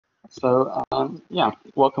Yeah,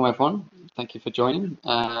 welcome everyone. Thank you for joining.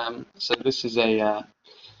 So this is an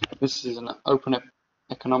open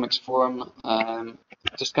economics forum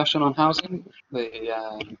discussion on housing.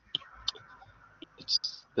 It's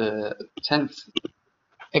the 10th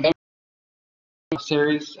event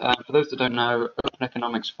series. For those that don't know, Open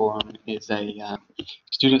Economics Forum is a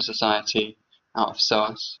student society out of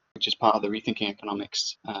SOAS, which is part of the Rethinking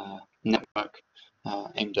Economics network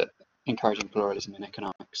aimed at encouraging pluralism in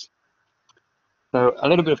economics. So a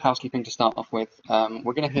little bit of housekeeping to start off with.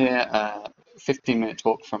 We're going to hear a 15-minute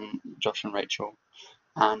talk from Josh and Rachel.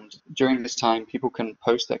 And during this time, people can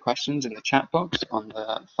post their questions in the chat box on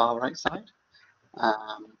the far right side.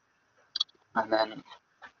 And then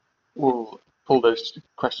we'll pull those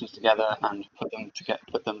questions together and put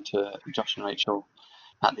them to Josh and Rachel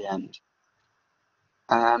at the end.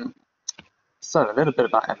 So a little bit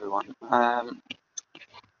about everyone.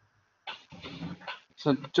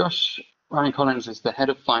 So Josh Ryan Collins is the head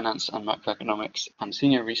of finance and macroeconomics and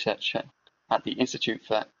senior researcher at the Institute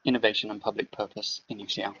for Innovation and Public Purpose in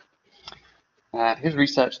UCL. His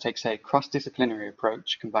research takes a cross-disciplinary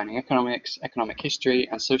approach combining economics, economic history,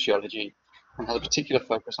 and sociology, and has a particular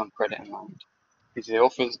focus on credit and land. He's the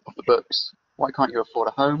author of the books Why Can't You Afford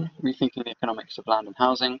a Home?, Rethinking the Economics of Land and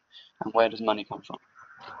Housing, and Where Does Money Come From?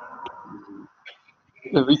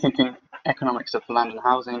 The Rethinking Economics of Land and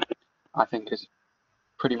Housing, I think, is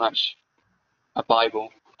pretty much a Bible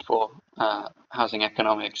for housing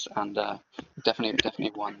economics, and definitely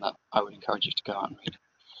one that I would encourage you to go out and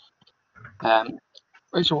read.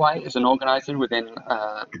 Rachel White is an organizer within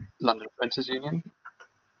London Renters Union.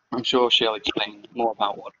 I'm sure she'll explain more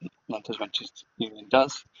about what London Renters Union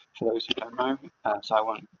does for those who don't know, so I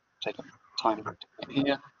won't take up time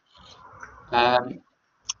here.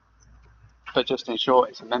 But just in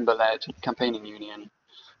short, it's a member-led campaigning union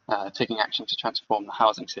taking action to transform the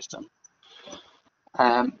housing system.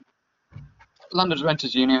 London's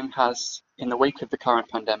Renters Union has, in the wake of the current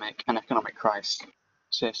pandemic and economic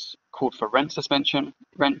crisis, called for rent suspension,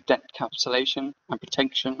 rent debt cancellation, and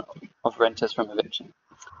protection of renters from eviction.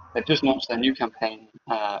 They've just launched their new campaign,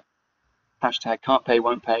 hashtag Can't Pay,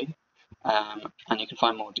 Won't Pay, and you can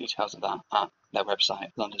find more details of that at their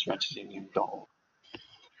website, londonsrentersunion.org.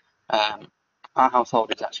 Our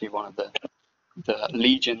household is actually one of the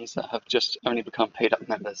legions that have just only become paid up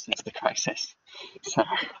members since the crisis. So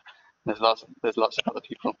there's lots of other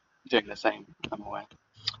people doing the same, I'm aware.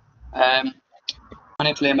 My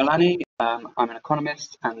name's Liam Milani. I'm an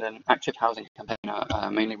economist and an active housing campaigner,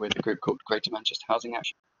 mainly with a group called Greater Manchester Housing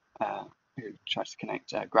Action, who tries to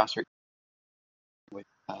connect grassroots with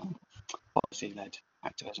policy-led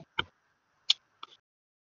activism.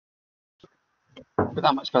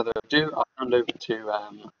 Without much further ado, I'll hand over to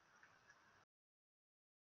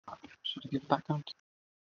should I give background?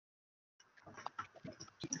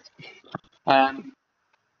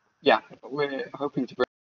 Yeah, we're hoping to bring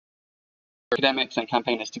academics and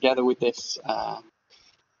campaigners together with this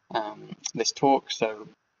this talk. So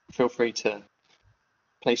feel free to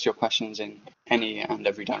place your questions in any and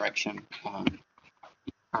every direction, and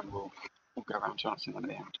we'll go around to answering them at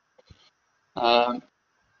the end.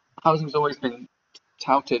 Housing has always been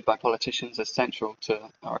touted by politicians as central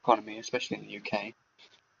to our economy, especially in the UK.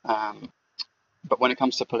 But when it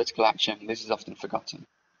comes to political action, this is often forgotten.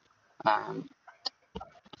 So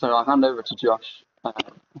I'll hand over to Josh,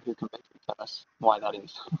 who can basically tell us why that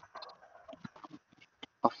is.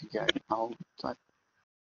 Off you go.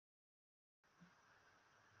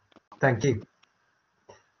 Thank you.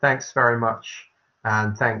 Thanks very much,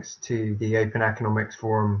 and thanks to the Open Economics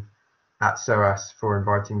Forum at SOAS for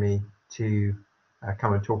inviting me to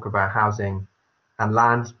come and talk about housing and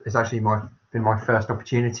land. It's actually been my first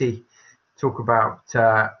opportunity to talk about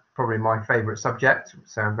probably my favourite subject,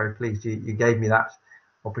 so I'm very pleased you gave me that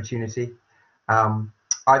opportunity.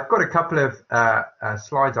 I've got a couple of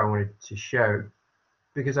slides I wanted to show,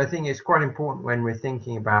 because I think it's quite important when we're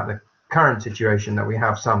thinking about the current situation that we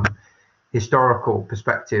have some historical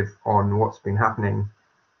perspective on what's been happening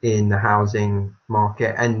in the housing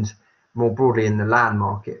market and more broadly in the land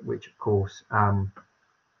market, which of course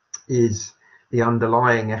is the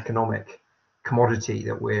underlying economic commodity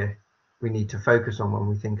that we need to focus on when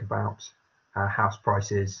we think about house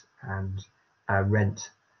prices and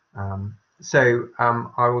rent. So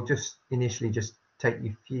I will just initially take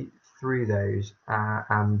you through those,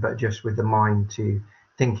 but just with the mind to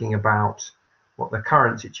thinking about what the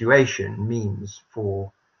current situation means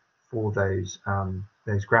for those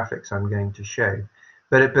graphics I'm going to show.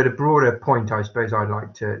 But a broader point I suppose I'd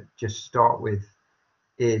like to just start with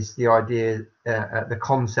is the idea, the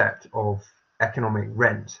concept of economic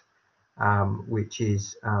rent. which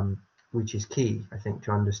is key, I think,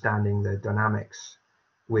 to understanding the dynamics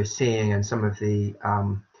we're seeing and some of the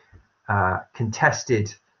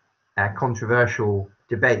contested, controversial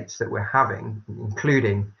debates that we're having,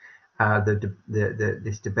 including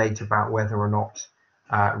this debate about whether or not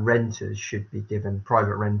renters should be given,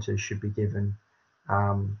 private renters should be given,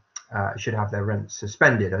 should have their rents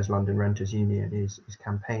suspended, as London Renters Union is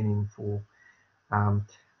campaigning for. Of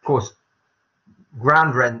course,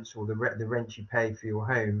 ground rents, or the rent you pay for your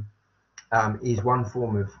home, is one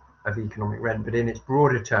form of economic rent, but in its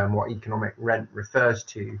broader term, what economic rent refers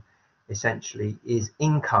to essentially is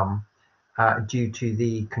income due to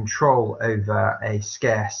the control over a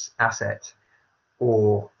scarce asset,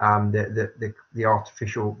 or the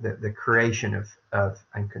artificial, the creation of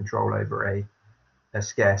and control over a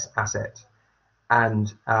scarce asset.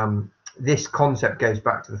 And this concept goes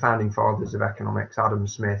back to the founding fathers of economics, Adam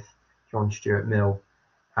Smith, John Stuart Mill,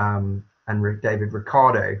 and David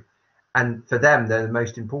Ricardo. And for them, the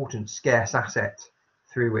most important scarce asset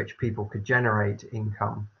through which people could generate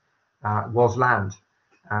income was land.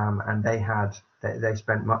 And they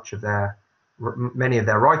spent many of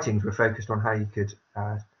their writings were focused on how you could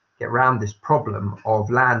get around this problem of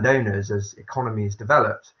landowners, as economies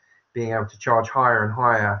developed, being able to charge higher and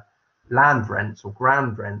higher land rents or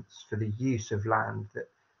ground rents for the use of land, that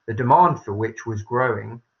the demand for which was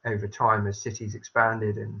growing over time as cities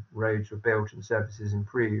expanded and roads were built and services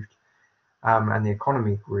improved, and the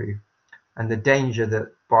economy grew. And the danger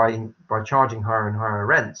that by charging higher and higher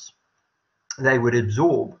rents, they would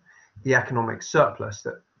absorb the economic surplus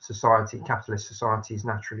that capitalist societies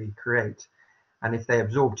naturally create. And if they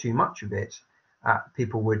absorb too much of it,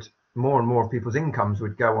 more and more of people's incomes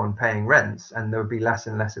would go on paying rents, and there would be less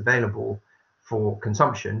and less available for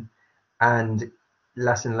consumption, and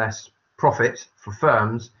less profit for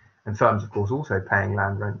firms, and firms, of course, also paying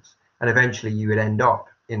land rents. And eventually you would end up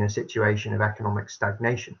in a situation of economic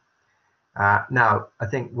stagnation. Now, I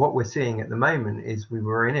think what we're seeing at the moment is we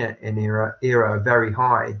were in an era of very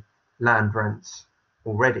high land rents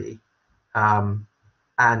already,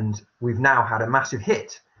 and we've now had a massive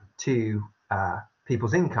hit to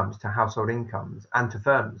people's incomes, to household incomes, and to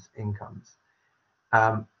firms' incomes.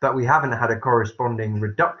 But we haven't had a corresponding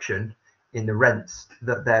reduction in the rents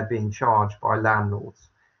that they're being charged by landlords.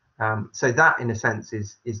 So that, in a sense,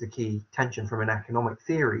 is the key tension from an economic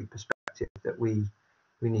theory perspective that we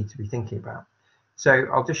need to be thinking about. So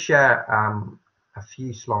I'll just share a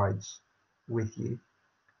few slides with you.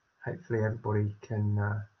 Hopefully everybody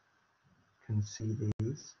can see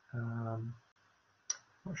these.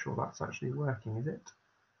 Not sure that's actually working, is it?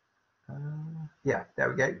 Yeah, there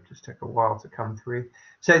we go. Just took a while to come through.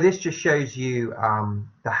 So this just shows you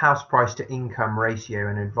the house price to income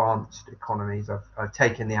ratio in advanced economies. I've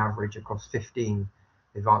taken the average across 15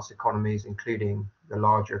 advanced economies, including the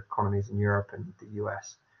larger economies in Europe and the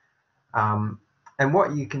US. And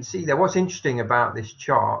what you can see there, what's interesting about this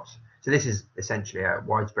chart, so this is essentially a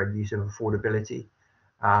widespread use of affordability,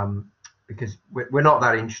 because we're not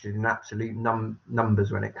that interested in absolute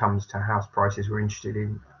numbers when it comes to house prices. We're interested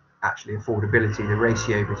in actually affordability, the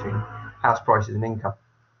ratio between house prices and income.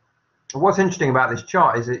 And what's interesting about this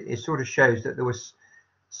chart is it sort of shows that there was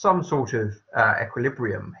some sort of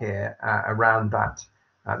equilibrium here around that.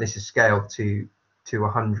 This is scaled to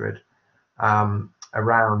 100.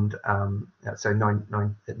 Around so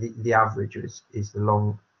the average is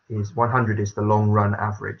 100 is the long run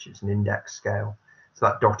average. It's an index scale, so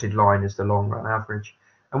that dotted line is the long run average.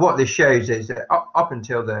 And what this shows is that up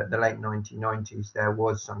until the late 1990s, there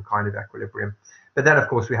was some kind of equilibrium. But then, of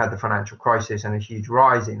course, we had the financial crisis and a huge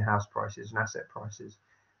rise in house prices and asset prices,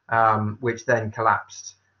 which then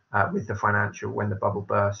collapsed with when the bubble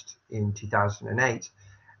burst in 2008.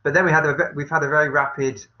 But then we've had a very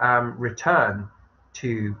rapid return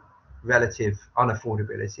to relative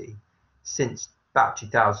unaffordability since about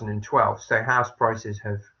 2012. So house prices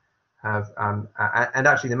have and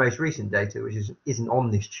actually the most recent data, which isn't on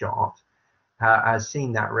this chart, has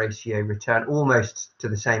seen that ratio return almost to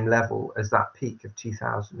the same level as that peak of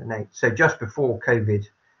 2008. So just before COVID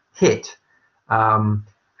hit,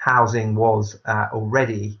 housing was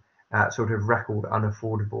already sort of record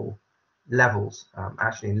unaffordable levels.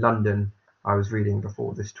 Actually in London, I was reading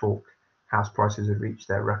before this talk, house prices had reached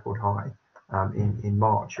their record high in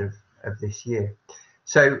March of this year.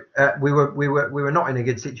 So we were not in a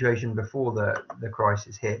good situation before the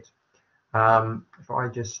crisis hit. If I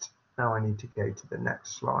just, now I need to go to the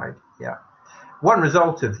next slide. Yeah. One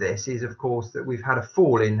result of this is, of course, that we've had a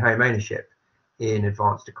fall in home ownership in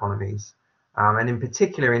advanced economies. And in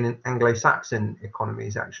particular in Anglo-Saxon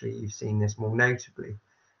economies, actually, you've seen this more notably.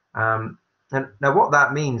 And now what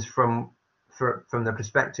that means from the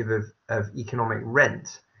perspective of economic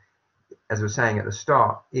rent, as I was saying at the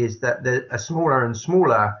start, is that a smaller and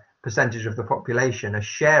smaller percentage of the population are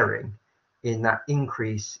sharing in that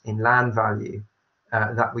increase in land value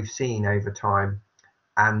that we've seen over time,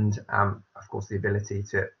 and of course the ability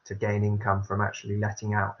to gain income from actually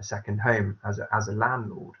letting out a second home as a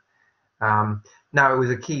landlord. Now, it was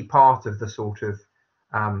a key part of the sort of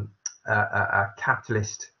a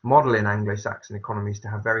capitalist model in Anglo-Saxon economies to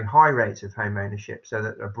have very high rates of home ownership, so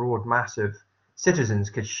that a broad mass of citizens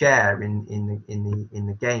could share in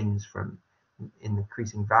the gains from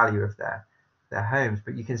increasing value of their homes.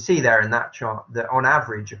 But you can see there in that chart that on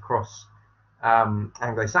average across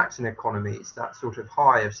Anglo-Saxon economies, that sort of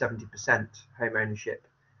high of 70% home ownership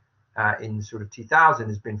in sort of 2000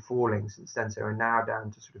 has been falling since then, so we're now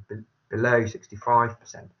down to sort of below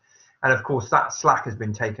 65%. And of course, that slack has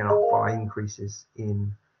been taken up by increases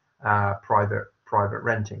in private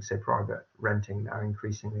renting. So private renting now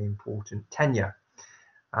increasingly important tenure.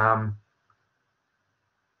 Now,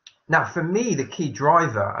 for me, the key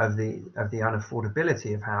driver of the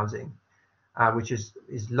unaffordability of housing, which is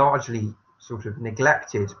largely sort of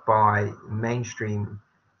neglected by mainstream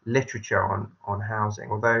literature on housing,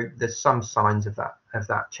 although there's some signs of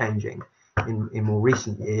that changing in more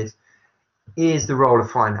recent years, is the role of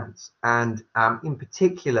finance, and in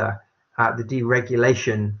particular the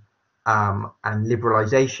deregulation and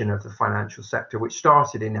liberalization of the financial sector, which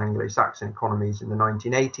started in Anglo-Saxon economies in the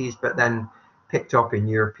 1980s, but then picked up in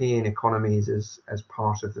European economies as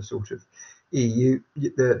part of the sort of EU,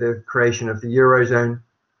 the creation of the Eurozone,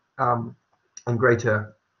 and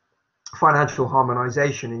greater financial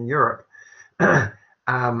harmonization in Europe,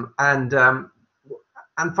 and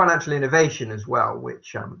financial innovation as well,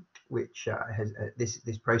 which has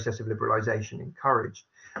this process of liberalization encouraged.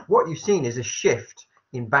 What you've seen is a shift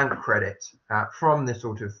in bank credit from the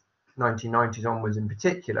sort of 1990s onwards, in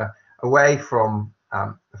particular, away from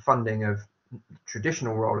the funding of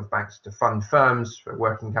traditional role of banks to fund firms for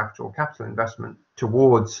working capital investment,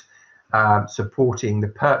 towards supporting the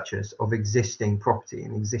purchase of existing property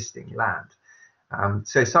and existing land.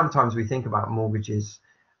 So sometimes we think about mortgages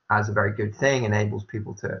as a very good thing, enables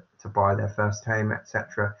people to buy their first home,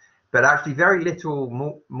 etc. But actually very little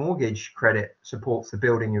mortgage credit supports the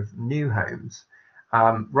building of new homes.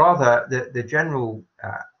 Rather, the general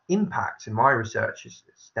impact in my research is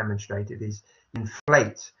demonstrated is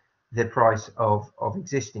inflate the price of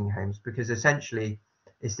existing homes, because essentially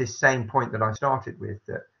it's this same point that I started with,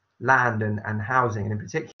 that land and housing, and in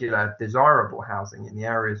particular desirable housing in the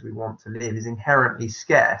areas we want to live, is inherently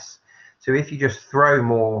scarce. So if you just throw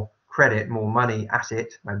more credit, more money at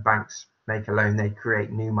it, when banks make a loan, they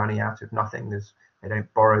create new money out of nothing. They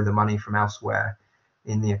don't borrow the money from elsewhere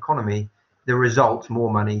in the economy. The result,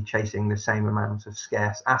 more money chasing the same amount of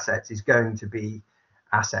scarce assets, is going to be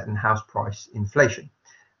asset and house price inflation.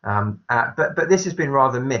 But this has been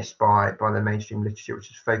rather missed by the mainstream literature,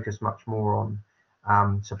 which is focused much more on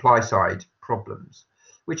supply side problems,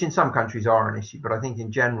 which in some countries are an issue. But I think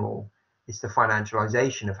in general, it's the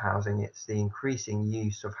financialization of housing, it's the increasing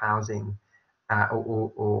use of housing,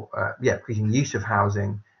 increasing use of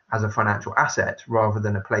housing as a financial asset rather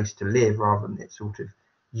than a place to live, rather than its sort of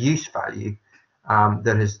use value,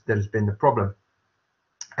 that has been the problem.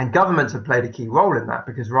 And governments have played a key role in that,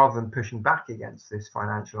 because rather than pushing back against this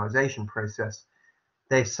financialization process,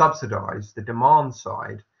 they've subsidized the demand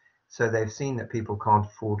side. So they've seen that people can't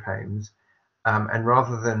afford homes, and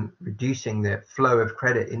rather than reducing the flow of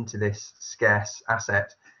credit into this scarce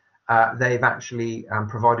asset, they've actually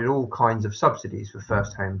provided all kinds of subsidies for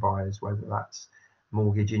first home buyers, whether that's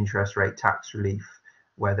mortgage interest rate tax relief,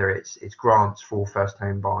 whether it's grants for first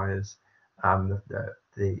home buyers,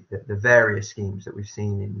 the various schemes that we've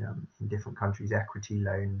seen in different countries, equity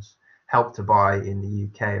loans, help to buy in the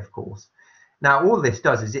UK, of course. Now, all this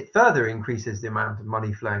does is it further increases the amount of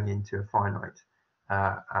money flowing into a finite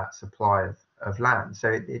supply of land.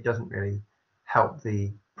 So it doesn't really help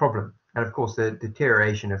the problem. And of course, the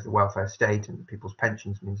deterioration of the welfare state and people's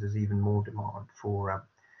pensions means there's even more demand for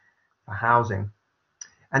housing.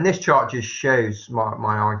 And this chart just shows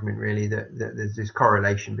my argument, really, that there's this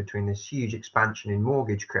correlation between this huge expansion in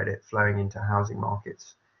mortgage credit flowing into housing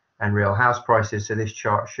markets and real house prices. So this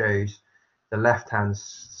chart shows the left-hand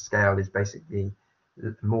scale is basically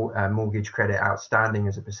mortgage credit outstanding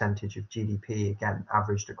as a percentage of GDP, again,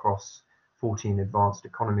 averaged across 14 advanced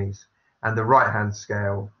economies. And the right-hand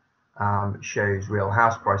scale shows real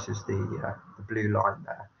house prices, the blue line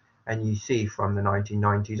there. And you see from the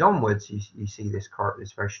 1990s onwards, you see this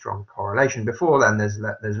very strong correlation. Before then, there's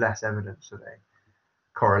less evidence of a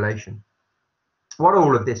correlation. What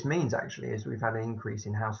all of this means actually is we've had an increase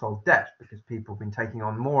in household debt because people have been taking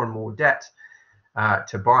on more and more debt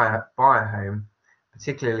to buy a home,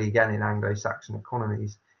 particularly again in Anglo-Saxon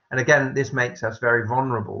economies. And again, this makes us very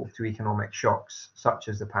vulnerable to economic shocks such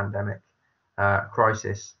as the pandemic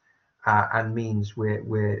crisis, and means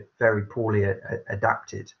we're very poorly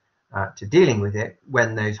adapted to dealing with it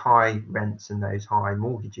when those high rents and those high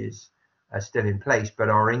mortgages are still in place, but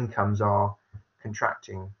our incomes are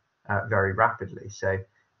contracting very rapidly. So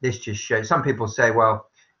this just shows, some people say, well,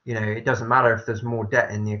 you know, it doesn't matter if there's more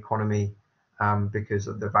debt in the economy because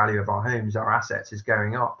of the value of our homes, our assets is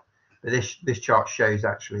going up. But this chart shows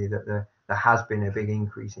actually that there has been a big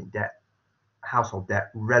increase in debt, household debt,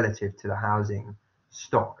 relative to the housing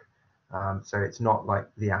stock. So it's not like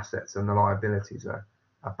the assets and the liabilities are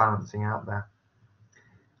balancing out there.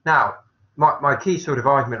 Now, my key sort of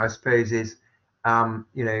argument, I suppose, is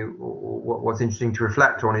you know, what's interesting to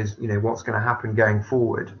reflect on is, you know, what's going to happen going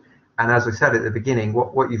forward. And as I said at the beginning,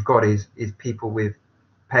 what you've got is people with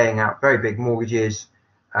paying out very big mortgages,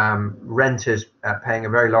 renters paying a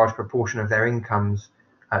very large proportion of their incomes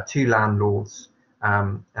to landlords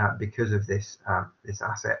because of this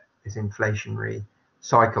inflationary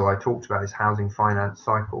cycle I talked about, this housing finance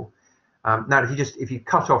cycle. Now, if you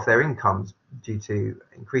cut off their incomes due to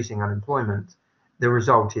increasing unemployment, the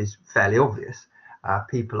result is fairly obvious.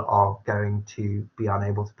 People are going to be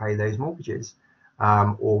unable to pay those mortgages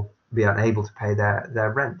or be unable to pay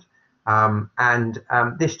their rent.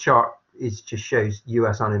 This chart just shows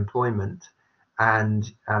US unemployment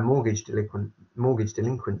and mortgage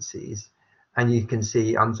delinquencies, and you can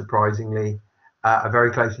see, unsurprisingly, a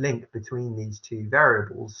very close link between these two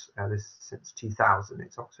variables. This since 2000,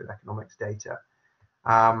 it's Oxford Economics data.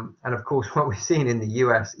 And of course, what we've seen in the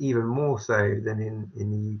US, even more so than in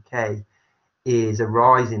the UK, is a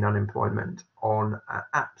rise in unemployment on an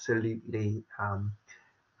absolutely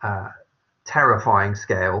terrifying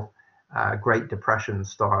scale, Great Depression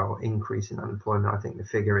style increase in unemployment. I think the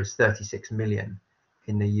figure is 36 million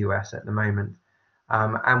in the US at the moment.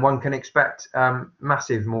 And one can expect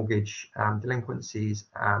massive mortgage delinquencies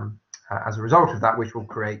as a result of that, which will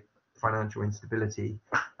create financial instability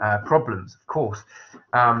problems, of course.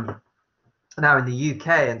 Now, in the UK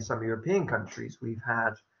and some European countries, we've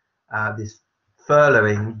had this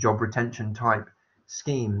furloughing, job retention type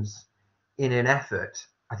schemes in an effort,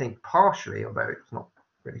 I think partially, although it's not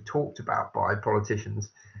really talked about by politicians,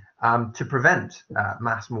 to prevent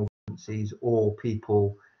mass mortgages or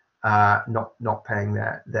people not paying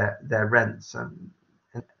their rents. And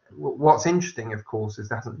what's interesting, of course, is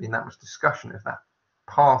there hasn't been that much discussion of that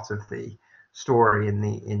part of the story in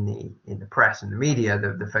the press and the media.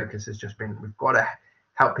 The focus has just been, we've got to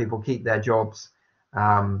help people keep their jobs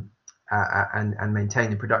and maintain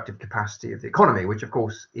the productive capacity of the economy, which of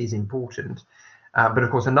course is important. But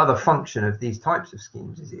of course, another function of these types of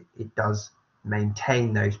schemes is it does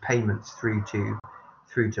maintain those payments through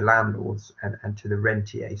to landlords and to the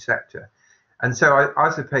rentier sector. And so I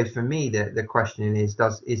suppose for me the question is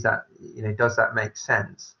does that make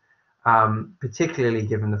sense? Particularly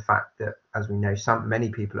given the fact that, as we know, many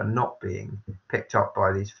people are not being picked up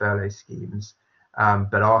by these furlough schemes,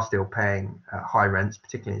 but are still paying high rents,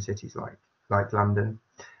 particularly in cities like London.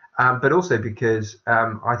 But also because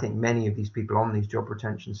I think many of these people on these job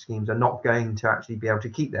retention schemes are not going to actually be able to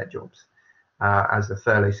keep their jobs. As the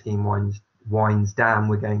furlough scheme winds down,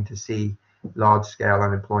 we're going to see large-scale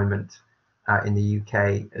unemployment in the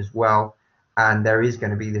UK as well. And there is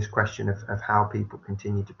going to be this question of how people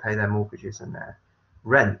continue to pay their mortgages and their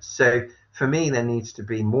rents. So for me, there needs to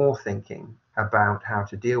be more thinking about how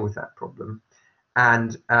to deal with that problem.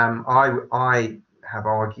 And I have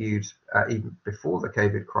argued even before the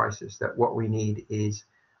COVID crisis that what we need is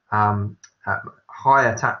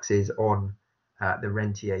higher taxes on the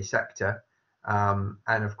rentier sector.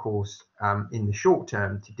 And of course, in the short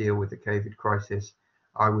term, to deal with the COVID crisis,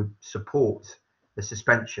 I would support the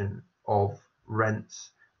suspension of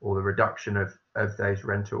rents or the reduction of those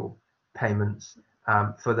rental payments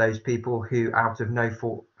for those people who, out of no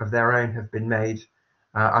fault of their own, have been made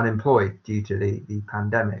unemployed due to the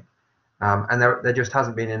pandemic. And there just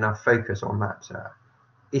hasn't been enough focus on that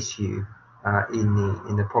issue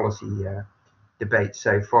in the policy debate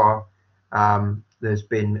so far. There's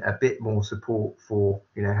been a bit more support for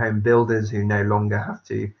home builders who no longer have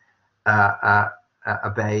to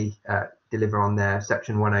deliver on their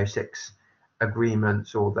Section 106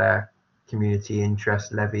 agreements or their community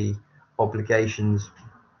interest levy obligations.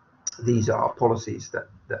 These are policies that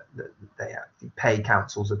they actually pay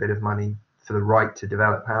councils a bit of money for the right to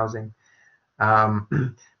develop housing,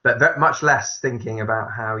 but much less thinking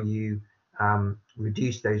about how you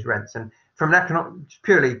reduce those rents. And from an economic,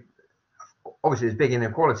 purely, obviously there's big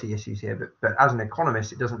inequality issues here, but as an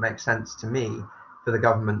economist, it doesn't make sense to me for the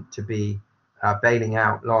government to be bailing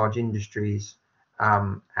out large industries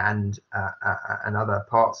and other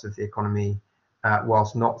parts of the economy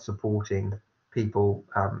whilst not supporting people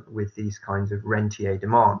with these kinds of rentier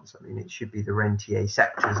demands. I mean, it should be the rentier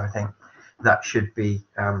sectors, I think, that should be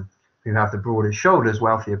who have the broadest shoulders,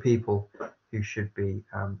 wealthier people, who should be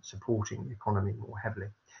supporting the economy more heavily.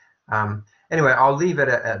 Anyway, I'll leave it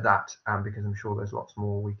at that because I'm sure there's lots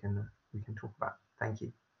more we can talk about. Thank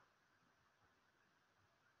you.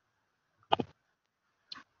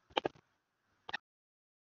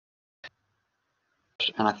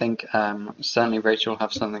 And I think certainly Rachel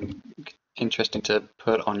have something interesting to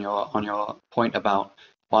put on your point about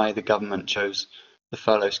why the government chose the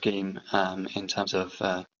furlough scheme in terms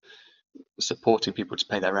of supporting people to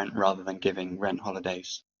pay their rent rather than giving rent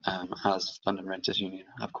holidays, as London Renters Union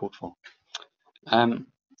have called for.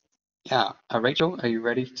 Yeah, Rachel, are you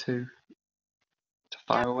ready to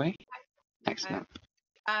fire away? Excellent.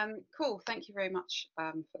 Cool. Thank you very much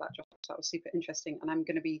for that, Josh. That was super interesting. And I'm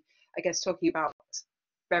going to be, I guess, talking about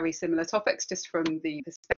very similar topics just from the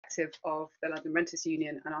perspective of the London Renters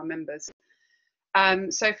Union and our members.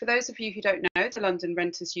 So for those of you who don't know, the London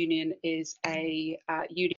Renters Union is a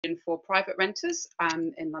union for private renters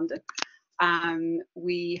in London.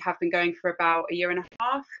 We have been going for about a year and a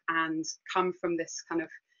half and come from this kind of,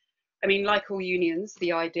 I mean, like all unions,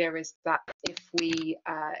 the idea is that if we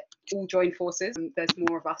all join forces, there's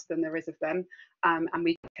more of us than there is of them, and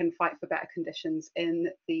we can fight for better conditions in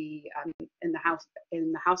the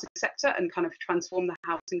housing sector and kind of transform the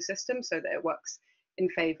housing system so that it works in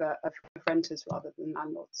favour of renters rather than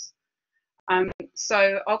landlords.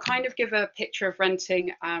 So I'll kind of give a picture of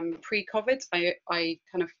renting pre-COVID. I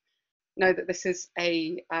kind of know that this is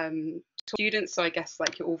a student, so I guess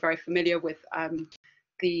like you're all very familiar with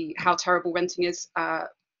how terrible renting is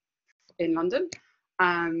in London.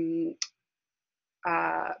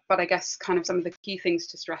 But I guess kind of some of the key things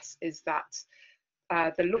to stress is that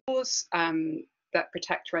the laws that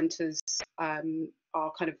protect renters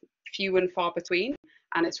are kind of few and far between,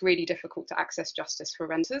 and it's really difficult to access justice for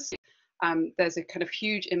renters. There's a kind of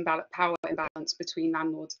huge power imbalance between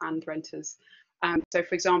landlords and renters. So,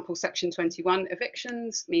 for example, Section 21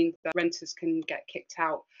 evictions mean that renters can get kicked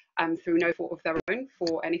out through no fault of their own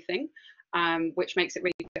for anything, which makes it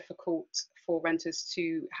really difficult for renters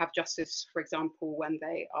to have justice, for example, when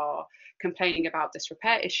they are complaining about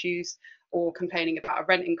disrepair issues or complaining about a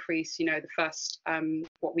rent increase. You know, the first,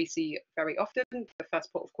 what we see very often, the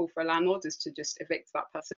first port of call for a landlord is to just evict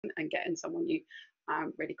that person and get in someone new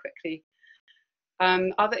really quickly.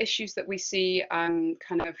 Other issues that we see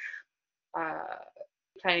kind of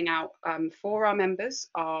playing out for our members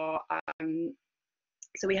are,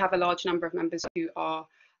 so we have a large number of members who are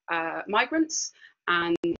migrants,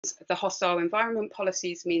 and the hostile environment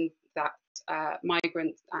policies mean that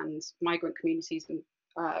migrant communities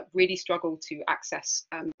really struggle to access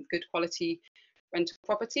good quality rental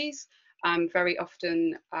properties. Very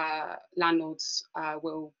often landlords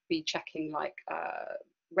will be checking like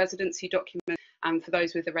residency documents, and for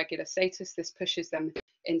those with irregular status, this pushes them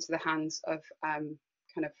into the hands of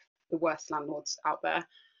kind of the worst landlords out there.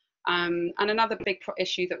 And another big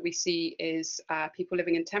issue that we see is people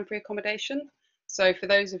living in temporary accommodation. So for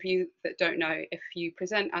those of you that don't know, if you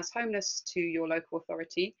present as homeless to your local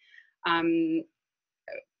authority,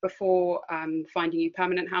 before finding you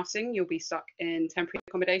permanent housing, you'll be stuck in temporary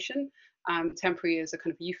accommodation. Temporary is a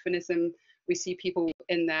kind of euphemism. We see people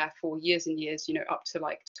in there for years and years, you know, up to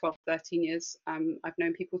like 12, 13 years. I've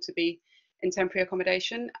known people to be in temporary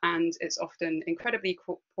accommodation, and it's often incredibly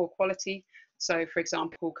poor quality. So, for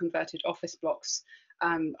example, converted office blocks,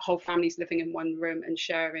 whole families living in one room and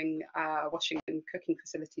sharing washing and cooking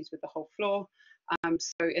facilities with the whole floor.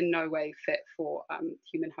 So in no way fit for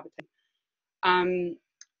human habitation.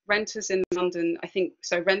 Renters in London, I think,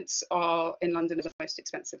 so rents are in London are the most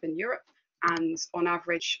expensive in Europe, and on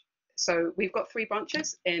average, so we've got 3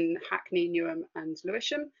 branches in Hackney, Newham and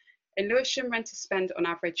Lewisham. In Lewisham, renters spend on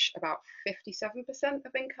average about 57%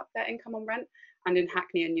 of their income on rent, and in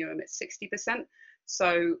Hackney and Newham it's 60%.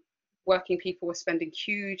 So working people are spending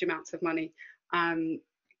huge amounts of money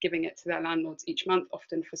giving it to their landlords each month,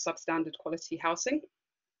 often for substandard quality housing.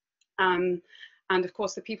 And of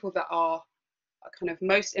course, the people that are kind of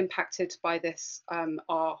most impacted by this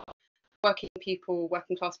are working people,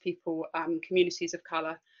 working class people, communities of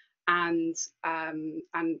colour, and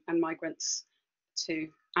migrants too,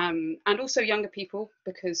 and also younger people,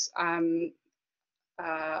 because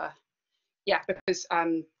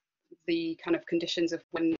the kind of conditions of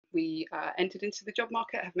when we entered into the job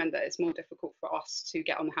market have meant that it's more difficult for us to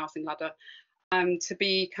get on the housing ladder. To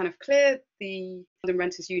be kind of clear, the London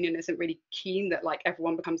Renters Union isn't really keen that like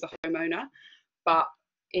everyone becomes a homeowner, but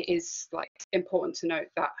it is like important to note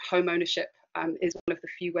that home ownership is one of the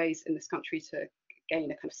few ways in this country to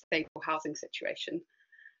gain a kind of stable housing situation.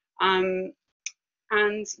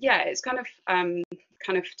 And yeah, it's kind of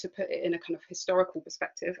to put it in a kind of historical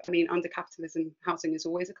perspective. I mean, under capitalism, housing is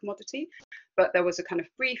always a commodity, but there was a kind of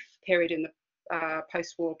brief period in the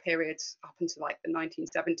post-war period up until like the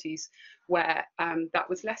 1970s where that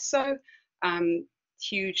was less so.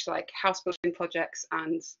 Huge like house building projects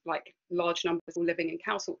and like large numbers of living in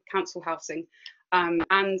council housing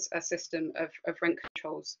and a system of rent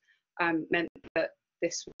controls meant that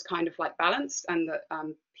this was kind of like balanced, and that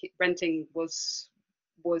renting was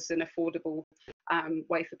an affordable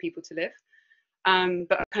way for people to live.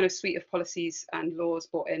 But a kind of suite of policies and laws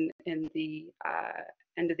brought in the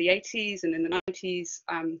end of the 80s and in the 90s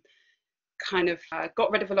kind of got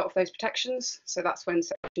rid of a lot of those protections. So that's when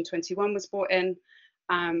Section 21 was brought in,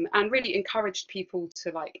 and really encouraged people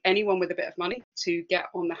to, like anyone with a bit of money, to get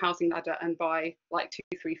on the housing ladder and buy like 2,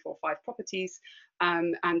 3, 4, 5 properties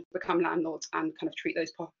and become landlords and kind of treat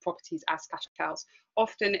those properties as cash cows,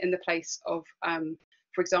 often in the place of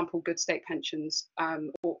for example, good state pensions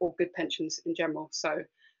or good pensions in general. So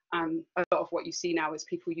a lot of what you see now is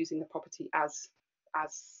people using the property as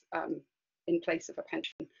in place of a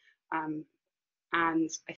pension. And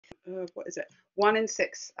I think, what is it? 1 in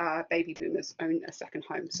 6 baby boomers own a second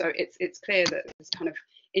home. So it's clear that there's kind of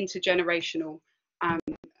intergenerational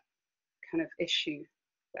kind of issue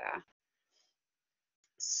there.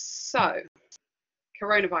 So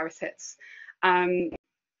coronavirus hits.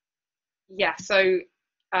 Yeah, so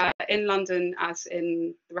in London, as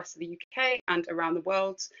in the rest of the UK and around the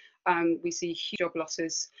world, we see huge job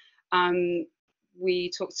losses. Josh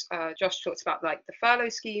talked about like the furlough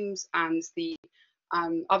schemes and the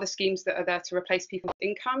other schemes that are there to replace people's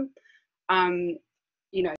income.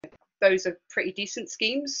 You know, those are pretty decent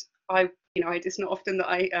schemes. It's not often that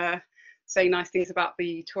I say nice things about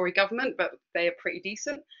the Tory government, but they are pretty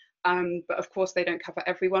decent. But of course, they don't cover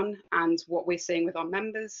everyone. And what we're seeing with our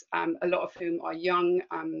members, a lot of whom are young,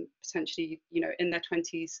 potentially, in their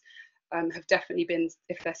 20s, have definitely been,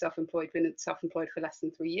 if they're self-employed, been self-employed for less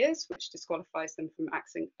than 3 years, which disqualifies them from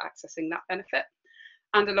accessing that benefit.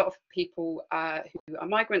 And a lot of people who are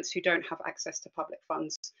migrants who don't have access to public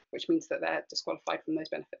funds, which means that they're disqualified from those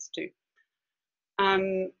benefits too.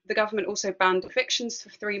 The government also banned evictions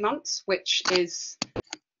for 3 months, which is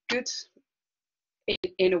good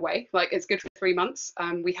in a way. Like, it's good for 3 months.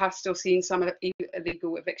 We have still seen some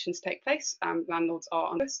illegal evictions take place. Landlords are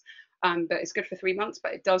on this, but it's good for 3 months,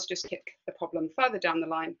 but it does just kick the problem further down the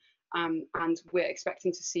line. And we're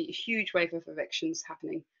expecting to see a huge wave of evictions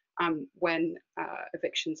happening when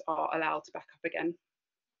evictions are allowed back up again.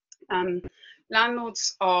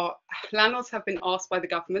 Landlords have been asked by the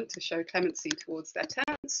government to show clemency towards their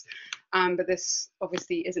tenants, but this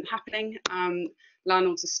obviously isn't happening.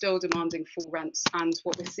 Landlords are still demanding full rents, and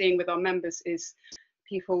what we're seeing with our members is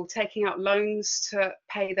people taking out loans to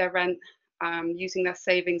pay their rent, using their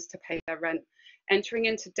savings to pay their rent, entering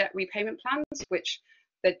into debt repayment plans, which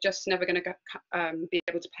they're just never going to be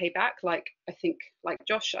able to pay back. Like, I think, like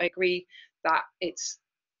Josh, I agree that it's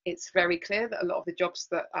very clear that a lot of the jobs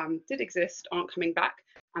that did exist aren't coming back,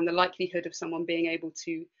 and the likelihood of someone being able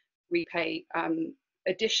to repay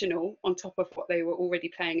additional on top of what they were already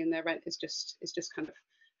paying in their rent is just kind of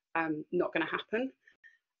not going to happen.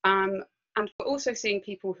 And we're also seeing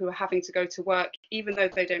people who are having to go to work even though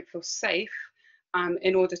they don't feel safe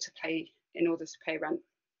in order to pay rent.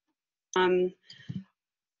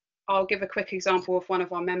 I'll give a quick example of one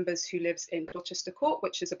of our members who lives in Dorchester Court,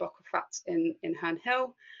 which is a block of flats in Herne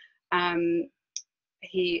Hill.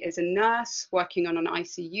 He is a nurse working on an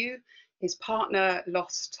ICU. His partner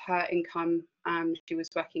lost her income. She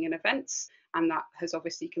was working in events, and that has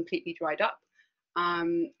obviously completely dried up.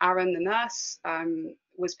 Aaron, the nurse,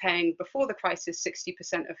 was paying before the crisis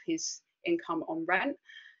 60% of his income on rent,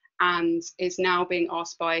 and is now being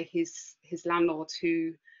asked by his landlord,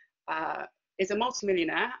 who is a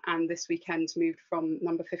multimillionaire, and this weekend moved from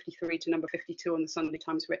number 53 to number 52 on the Sunday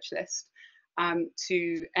Times rich list,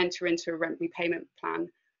 to enter into a rent repayment plan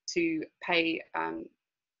to pay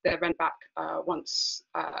their rent back once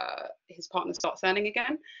his partner starts earning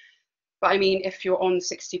again. But I mean, if you're on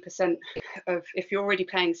 60% if you're already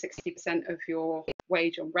paying 60% of your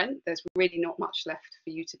wage on rent, there's really not much left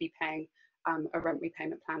for you to be paying a rent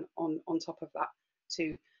repayment plan on top of that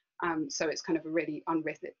too. So it's kind of a really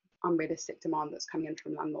unrealistic demand that's coming in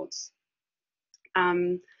from landlords.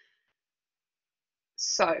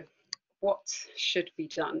 So what should be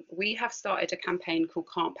done? We have started a campaign called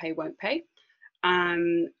Can't Pay, Won't Pay,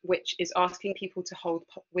 which is asking people to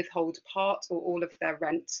withhold part or all of their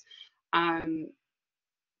rent,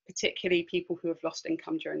 particularly people who have lost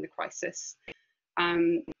income during the crisis.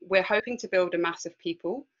 We're hoping to build a mass of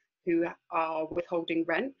people who are withholding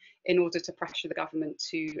rent in order to pressure the government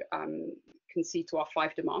to concede to our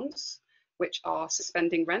 5 demands, which are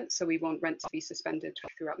suspending rent. So we want rent to be suspended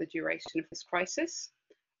throughout the duration of this crisis.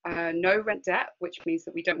 No rent debt, which means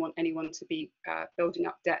that we don't want anyone to be building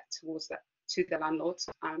up debt to their landlords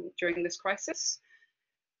during this crisis.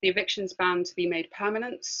 The evictions ban to be made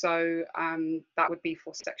permanent, so that would be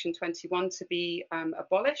for Section 21 to be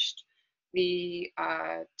abolished. The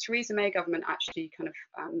Theresa May government actually kind of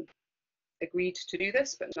agreed to do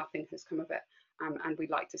this, but nothing has come of it, and we'd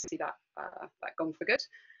like to see that gone for good.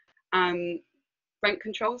 Rent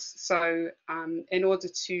controls, so in order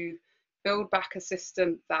to build back a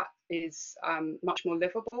system that is much more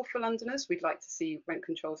livable for Londoners, we'd like to see rent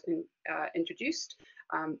controls introduced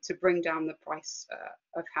to bring down the price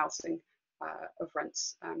of housing, of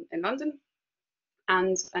rents in London,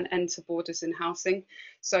 and an end to borders in housing.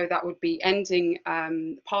 So that would be ending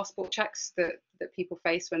passport checks that people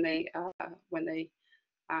face when they are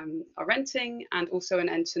renting, and also an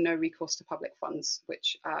end to no recourse to public funds,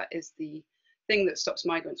 which is the thing that stops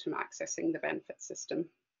migrants from accessing the benefit system.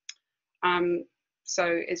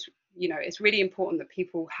 So it's really important that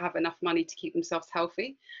people have enough money to keep themselves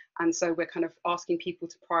healthy, and so we're kind of asking people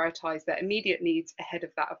to prioritise their immediate needs ahead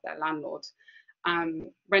of that of their landlord.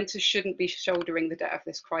 Renters shouldn't be shouldering the debt of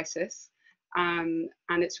this crisis, and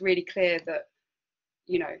it's really clear that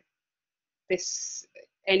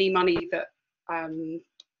any money that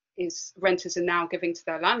renters are now giving to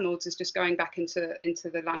their landlords is just going back into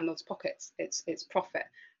the landlord's pockets. It's profit,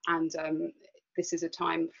 and this is a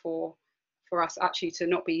time for us actually to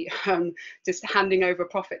not be just handing over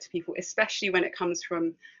profit to people, especially when it comes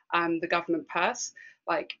from the government purse.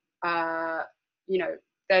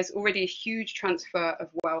 There's already a huge transfer of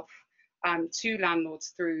wealth to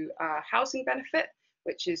landlords through housing benefit,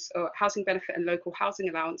 which is housing benefit and local housing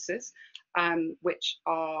allowances, which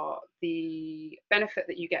are the benefit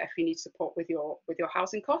that you get if you need support with your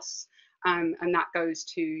housing costs, and that goes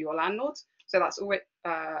to your landlord. So that's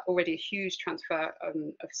already a huge transfer of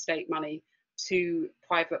state money to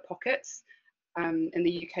private pockets. In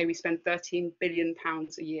the UK, we spend £13 billion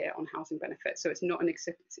a year on housing benefits, so it's not an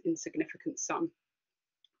insignificant sum.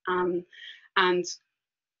 And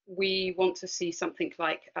we want to see something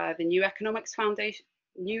like the New Economics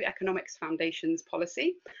Foundation's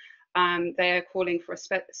policy. They are calling for a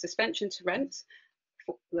suspension to rent,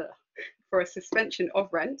 for a suspension of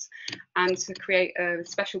rent, and to create a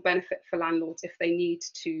special benefit for landlords if they need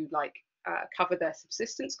to cover their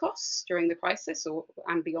subsistence costs during the crisis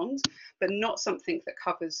and beyond, but not something that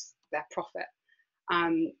covers their profit.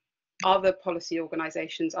 Other policy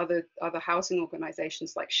organisations, other housing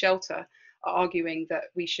organisations like Shelter, are arguing that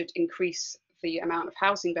we should increase the amount of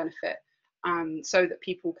housing benefit so that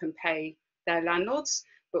people can pay their landlords.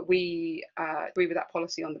 But we agree with that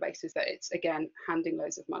policy on the basis that it's, again, handing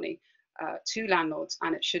loads of money to landlords,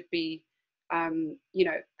 and it should be,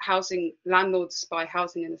 housing landlords buy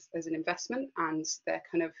housing as an investment, and they're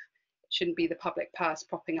kind of, it shouldn't be the public purse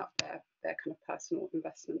propping up their kind of personal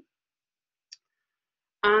investment.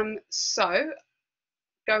 So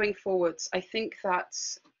going forwards, I think that,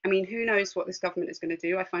 who knows what this government is going to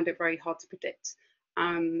do? I find it very hard to predict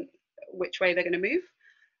which way they're going to move.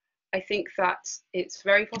 I think that it's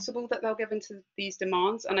very possible that they'll give into these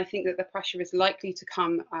demands, and I think that the pressure is likely to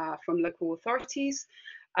come from local authorities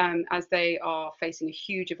as they are facing a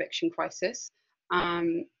huge eviction crisis,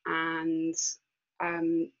 and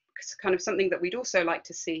kind of something that we'd also like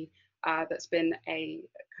to see that's been a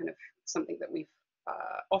kind of something that we've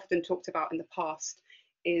often talked about in the past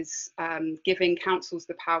is giving councils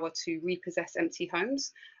the power to repossess empty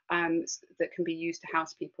homes that can be used to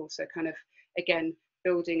house people. So kind of, again,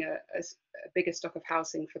 building a bigger stock of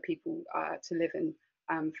housing for people to live in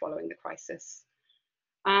following the crisis.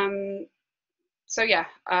 So yeah,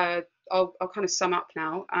 I'll kind of sum up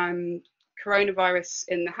now. Coronavirus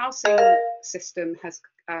in the housing system has,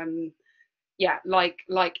 like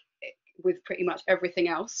with pretty much everything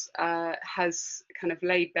else, has kind of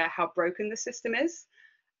laid bare how broken the system is.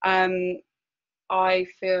 I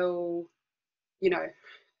feel,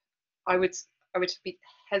 I would be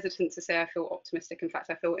hesitant to say I feel optimistic. In fact,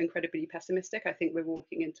 I feel incredibly pessimistic. I think we're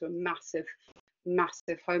walking into a massive,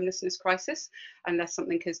 massive homelessness crisis unless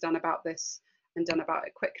something is done about this and done about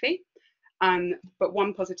it quickly. But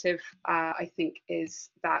one positive, I think, is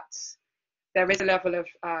that there is a level of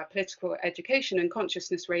political education and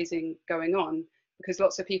consciousness raising going on, because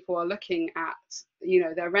lots of people are looking at, you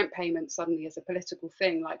know, their rent payment suddenly as a political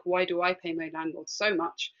thing. Like, why do I pay my landlord so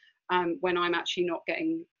much when I'm actually not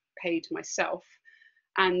getting paid myself?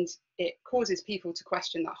 And it causes people to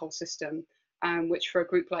question that whole system, which for a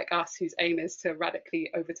group like us, whose aim is to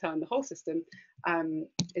radically overturn the whole system,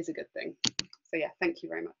 is a good thing. So yeah, thank you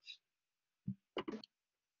very much.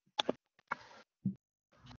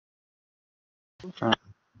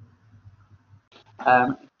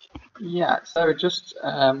 Yeah, so just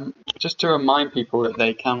to remind people that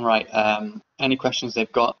they can write any questions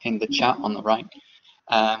they've got in the chat on the right.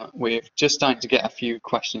 We're just starting to get a few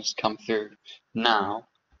questions come through now.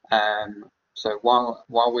 So while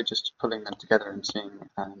we're just pulling them together and seeing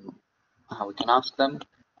how we can ask them,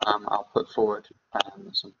 I'll put forward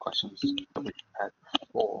some questions that we prepared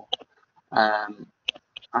before. And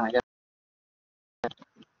I guess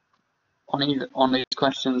on these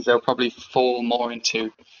questions, they'll probably fall more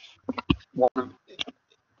into one of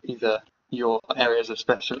either your areas of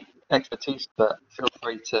special expertise, but feel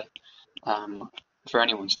free to for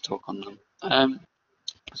anyone to talk on them.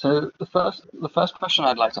 So the first question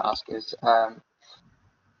I'd like to ask is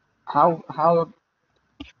how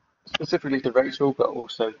specifically to Rachel, but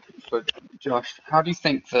also for Josh, how do you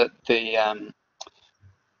think that the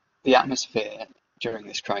atmosphere during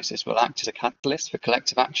this crisis will act as a catalyst for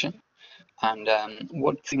collective action? And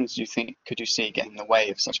what things do you think could you see get in the way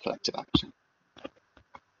of such collective action?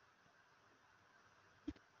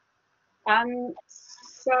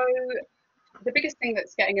 So the biggest thing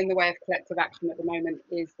that's getting in the way of collective action at the moment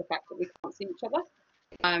is the fact that we can't see each other.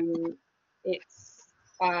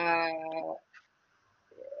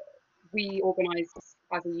 We organise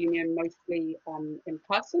as a union mostly in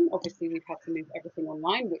person. Obviously, we've had to move everything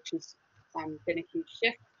online, which has been a huge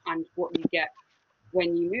shift. And what you get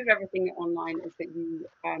when you move everything online is that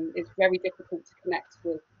it's very difficult to connect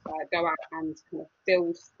with, go out and kind of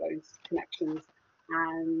build those connections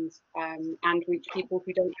and reach people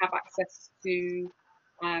who don't have access to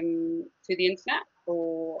the internet,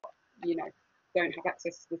 or don't have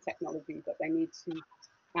access to the technology that they need to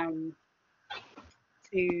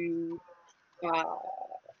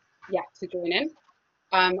join in.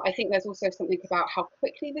 I think there's also something about how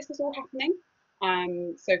quickly this is all happening.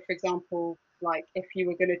 So, for example, like if you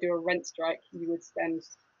were going to do a rent strike, you would spend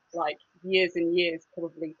like years and years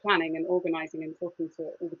probably planning and organising and talking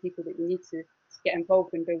to all the people that you need to get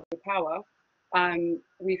involved and build the power.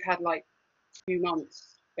 We've had like 2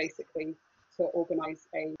 months basically to organise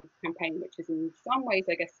a campaign, which is in some ways,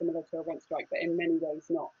 I guess, similar to a rent strike, but in many ways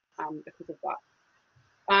not, because of that.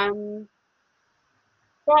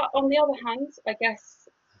 But on the other hand, I guess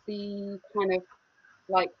the kind of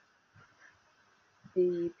like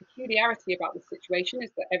the peculiarity about the situation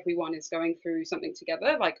is that everyone is going through something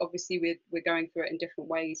together. Like obviously we're going through it in different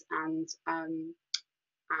ways, and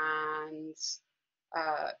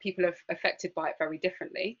people are affected by it very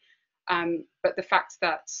differently. But the fact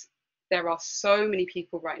that there are so many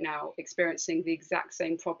people right now experiencing the exact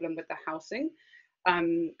same problem with the housing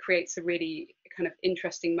creates a really kind of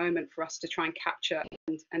interesting moment for us to try and capture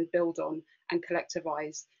and build on and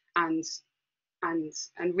collectivize, and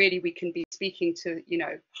really we can be speaking to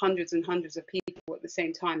hundreds and hundreds of people at the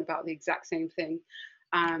same time about the exact same thing,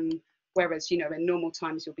 whereas in normal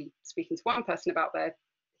times you'll be speaking to one person about their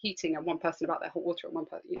heating and one person about their hot water and one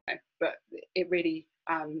person, but it really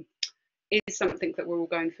is something that we're all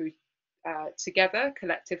going through together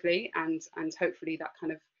collectively, and hopefully that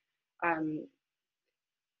kind of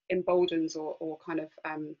emboldens or kind of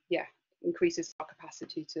increases our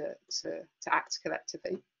capacity to act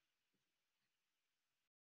collectively.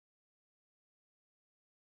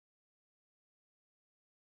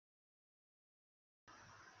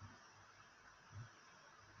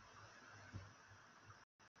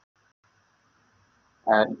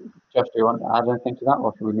 Josh, do you want to add anything to that,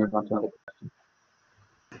 or should we move on to another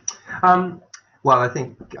question? Well, I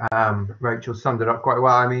think Rachel summed it up quite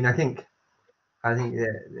well. I mean, I think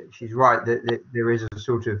that she's right that there is a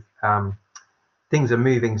sort of things are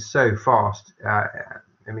moving so fast.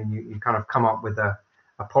 I mean, you kind of come up with a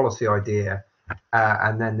policy idea,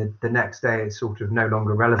 and then the next day it's sort of no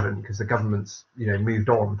longer relevant because the government's moved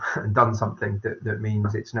on and done something that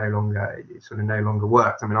means it sort of no longer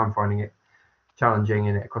works. I mean, I'm finding it challenging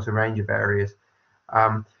across a range of areas.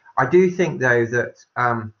 I do think though that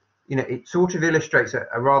it sort of illustrates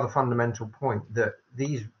a rather fundamental point, that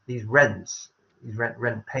these rent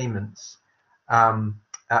payments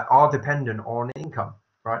are dependent on income,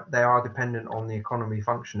 right? They are dependent on the economy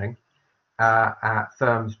functioning,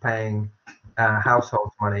 firms paying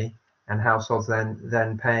households money, and households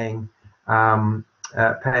then paying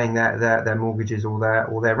paying their mortgages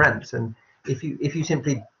or their rents. And if you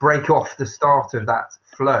simply break off the start of that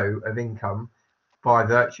flow of income by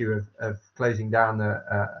virtue of closing down the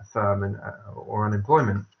firm and or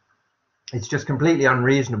unemployment, it's just completely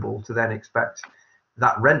unreasonable to then expect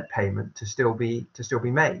that rent payment to still be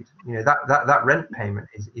made. You know, that rent payment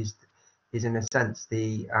is in a sense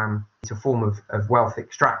it's a form of wealth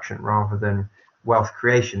extraction rather than wealth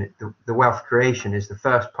creation. The wealth creation is the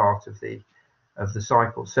first part of the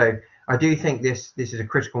cycle. So I do think this is a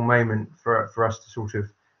critical moment for us to sort of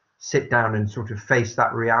sit down and sort of face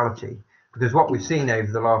that reality, because what we've seen over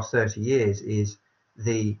the last 30 years is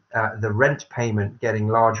the rent payment getting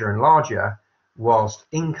larger and larger whilst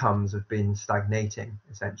incomes have been stagnating,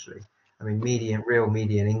 essentially. I mean, real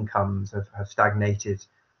median incomes have stagnated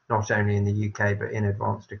not only in the UK but in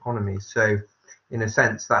advanced economies. So in a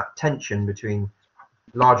sense, that tension between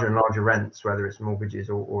larger and larger rents, whether it's mortgages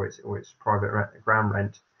or it's private ground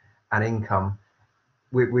rent and income,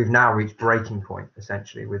 we've now reached breaking point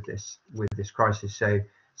essentially with this crisis. So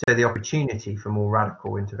the opportunity for more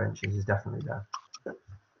radical interventions is definitely there.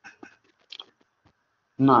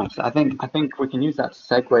 Nice. I think we can use that to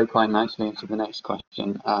segue quite nicely into the next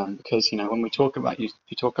question, because, you know, when we talk about you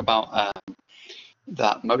talk about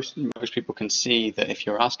that most people can see that if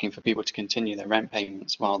you're asking for people to continue their rent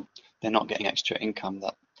payments while they're not getting extra income,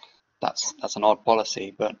 that's an odd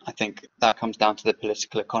policy. But I think that comes down to the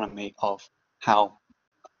political economy of how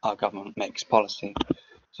our government makes policy.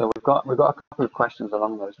 So we've got a couple of questions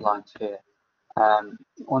along those lines here.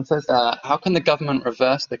 One says, how can the government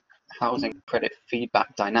reverse the housing credit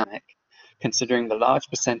feedback dynamic, considering the large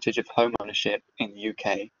percentage of home ownership in the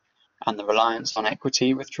UK and the reliance on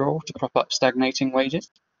equity withdrawal to prop up stagnating wages?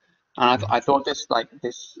 And I thought this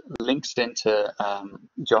links into,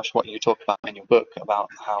 Josh, what you talk about in your book about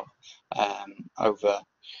how over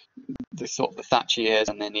the sort of the Thatcher years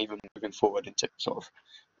and then even moving forward into sort of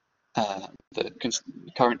the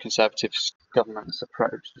current Conservative government's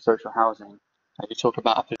approach to social housing. You talk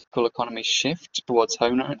about a political economy shift towards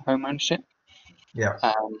home ownership. Yeah.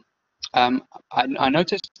 I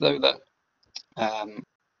noticed though that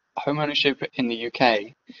home ownership in the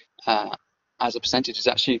UK as a percentage is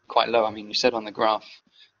actually quite low. I mean, you said on the graph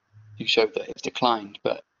you showed that it's declined,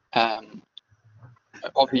 but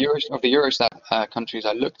of the Eurostat countries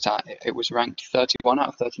I looked at, it was ranked 31 out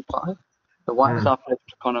of 35. So why is our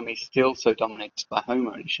political economy still so dominated by home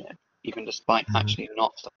ownership, even despite actually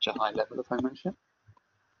not such a high level of home ownership?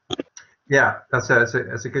 Yeah, that's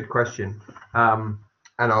a good question, and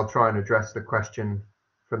I'll try and address the question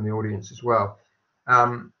from the audience as well.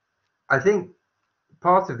 I think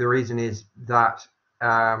part of the reason is that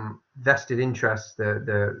vested interests,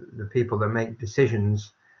 the people that make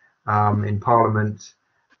decisions in Parliament,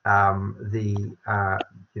 the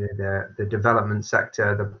development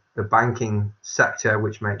sector, the banking sector,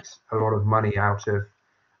 which makes a lot of money out of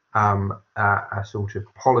a sort of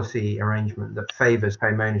policy arrangement that favours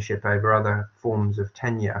home ownership over other forms of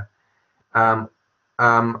tenure, are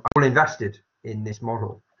all invested in this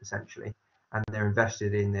model essentially, and they're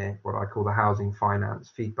invested in what I call the housing finance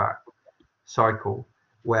feedback cycle,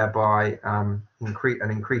 whereby an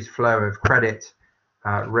increased flow of credit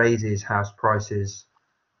raises house prices,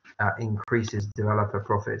 increases developer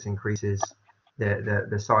profits, increases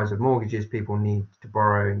the size of mortgages people need to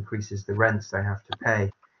borrow, increases the rents they have to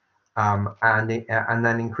pay, and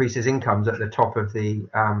then increases incomes at the top of the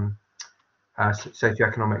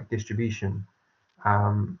socioeconomic distribution.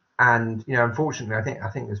 And you know, unfortunately, I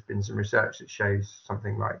think there's been some research that shows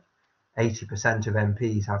something like 80% of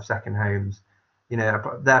MPs have second homes. You know,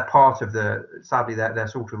 they're part of sadly they're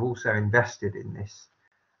sort of also invested in this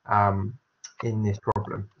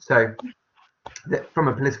problem. So from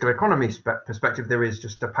a political economy perspective, there is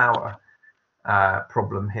just a power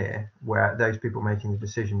problem here, where those people making the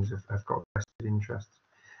decisions have got vested interests.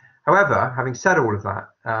 However, having said all of that,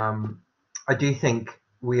 I do think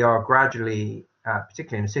we are gradually,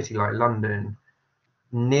 particularly in a city like London,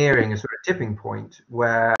 nearing a sort of tipping point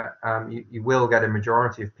where you will get a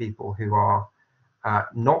majority of people who are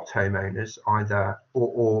not homeowners either,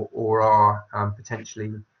 or are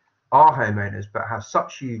potentially are homeowners but have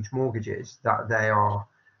such huge mortgages that they are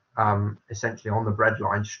essentially on the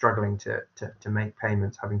breadline, struggling to make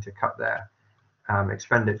payments, having to cut their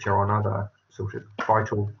expenditure on other sort of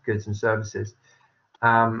vital goods and services.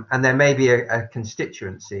 And there may be a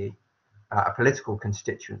constituency, a political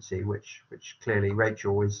constituency, which clearly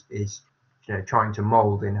Rachel is you know, trying to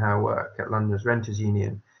mould in her work at London's Renters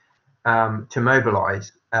Union, to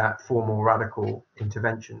mobilise for more radical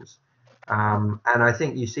interventions. And I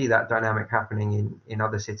think you see that dynamic happening in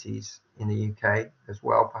other cities in the UK as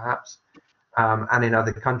well, perhaps. and in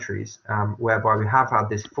other countries, whereby we have had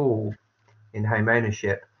this fall in home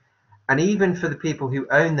ownership. And even for the people who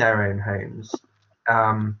own their own homes,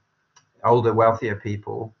 older, wealthier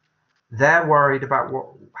people, they're worried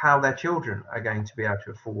about how their children are going to be able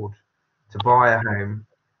to afford to buy a home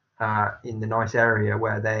in the nice area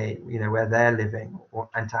where where they're living,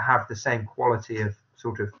 and to have the same quality of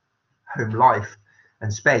sort of home life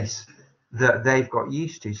and space that they've got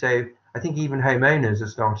used to. So I think even homeowners are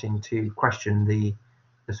starting to question the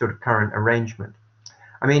sort of current arrangement.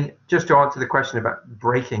 I mean, just to answer the question about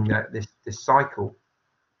breaking this cycle,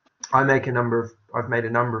 I've made a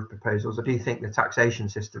number of proposals. I do think the taxation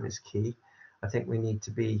system is key. I think we need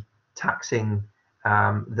to be taxing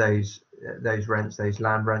those rents, those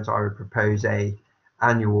land rents. I would propose a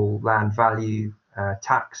annual land value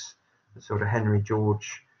tax, the sort of Henry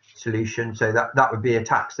George solution. So that would be a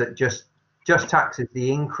tax that just taxes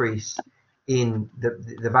the increase in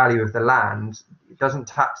the value of the land. It doesn't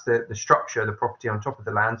tax the structure, the property on top of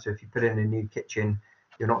the land. So if you put in a new kitchen,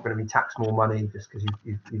 you're not going to be taxed more money just because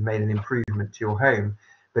you've made an improvement to your home.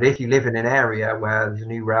 But if you live in an area where there's a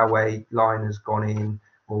new railway line has gone in,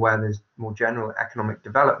 or where there's more general economic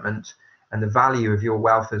development, and the value of your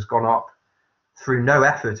wealth has gone up through no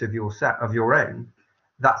effort of your own,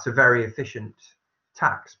 that's a very efficient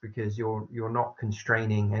tax, because you're not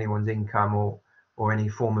constraining anyone's income or any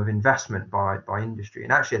form of investment by industry.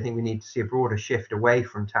 And actually, I think we need to see a broader shift away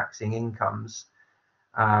from taxing incomes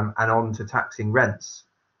and on to taxing rents,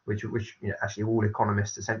 which actually all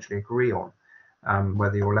economists essentially agree on,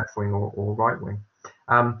 whether you're left wing or right wing.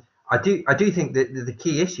 I do think that the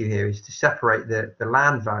key issue here is to separate the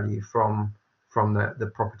land value from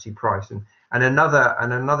the property price. And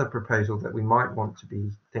another proposal that we might want to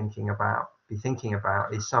be thinking about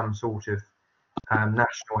is some sort of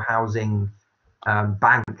national housing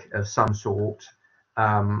bank of some sort,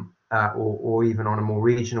 or even on a more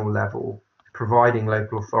regional level, providing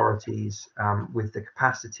local authorities with the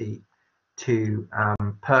capacity to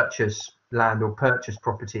purchase land or purchase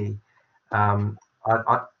property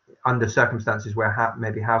under circumstances where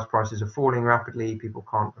maybe house prices are falling rapidly, people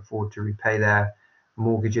can't afford to repay their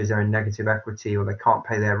mortgages, they're in negative equity, or they can't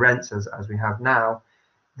pay their rents as we have now.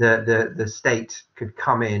 The state could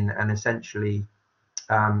come in and essentially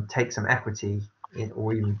take some equity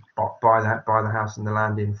or even buy the house and the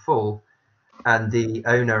land in full, and the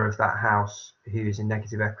owner of that house who is in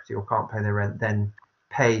negative equity or can't pay their rent then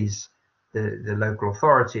pays the local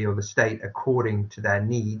authority or the state according to their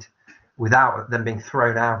need, without them being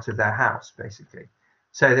thrown out of their house, basically.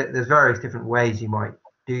 So there's various different ways you might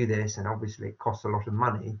do this, and obviously it costs a lot of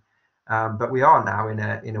money. But we are now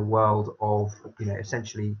in a world of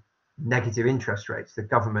essentially negative interest rates. The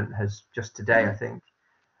government has just today, I think,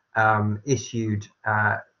 issued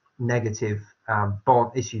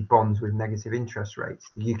issued bonds with negative interest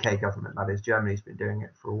rates. The UK government, that is. Germany's been doing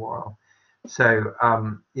it for a while. So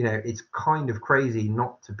it's kind of crazy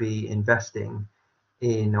not to be investing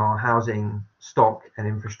in our housing stock and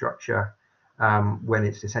infrastructure when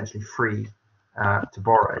it's essentially free to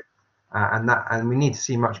borrow, and we need to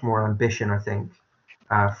see much more ambition, I think,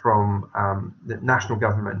 from the national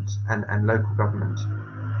government and local government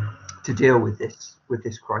to deal with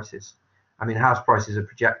this crisis. I mean, house prices are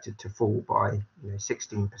projected to fall by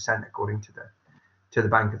 16% according to the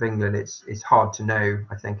Bank of England. It's hard to know,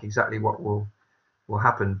 I think, exactly what will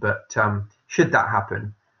happen, but should that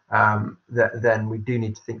happen, then we do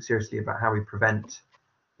need to think seriously about how we prevent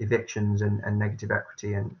evictions and negative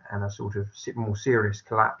equity and a sort of more serious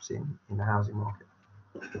collapse in the housing market.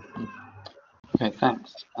 Okay,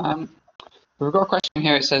 thanks. We've got a question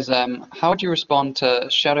here. It says, how would you respond to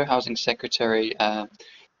Shadow Housing Secretary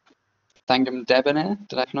Thangam Debonair,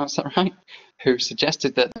 did I pronounce that right, who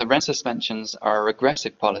suggested that the rent suspensions are a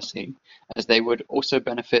regressive policy, as they would also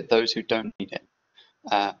benefit those who don't need it?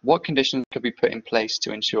 What conditions could be put in place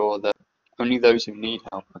to ensure that only those who need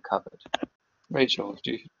help are covered? Rachel,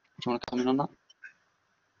 do you want to come in on that?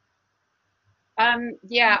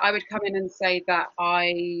 Yeah, I would come in and say that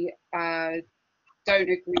I don't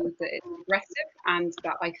agree that it's regressive, and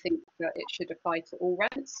that I think that it should apply to all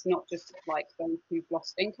rents, not just like those who've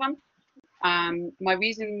lost income. My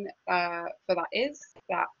reason for that is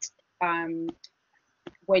that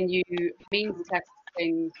when you means test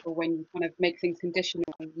things, or when you kind of make things conditional,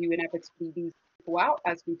 you inevitably lose people out,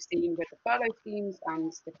 as we've seen with the furlough schemes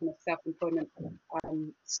and the kind of self-employment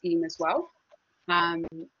scheme as well. And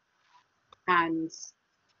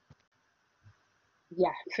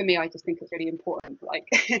yeah, for me, I just think it's really important, like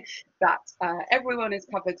that everyone is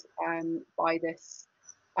covered by this,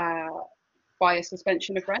 by a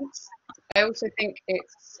suspension of rents. I also think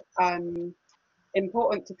it's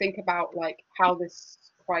important to think about like how this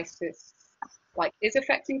crisis like is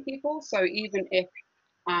affecting people. So even if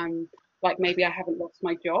like maybe I haven't lost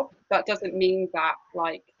my job, that doesn't mean that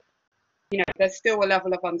like, you know, there's still a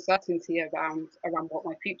level of uncertainty around what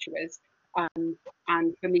my future is.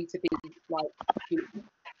 And for me to be like, you know,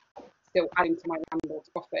 still adding to my landlord's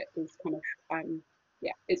profit is kind of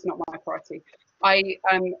yeah, it's not my priority. I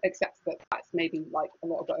accept that that's maybe like a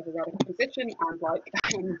little bit of a radical position, and like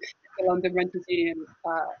the London Renters Union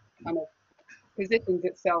kind of positions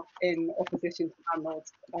itself in opposition to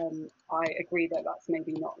landlords. I agree that that's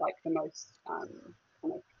maybe not like the most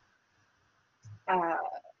kind of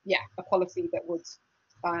yeah, a policy that would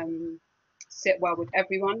sit well with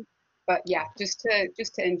everyone. But yeah, just to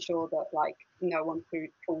ensure that like no one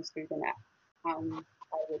falls through the net,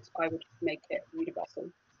 I would make it universal.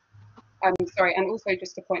 Sorry, and also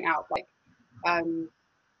just to point out, like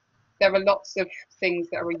there are lots of things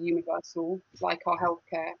that are universal, like our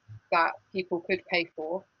healthcare, that people could pay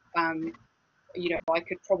for. You know, I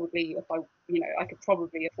could probably, if I, you know, I could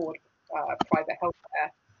probably afford private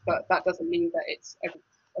healthcare, but that doesn't mean that it's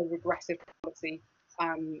a regressive policy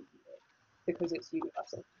because it's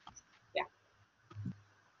universal. Yeah.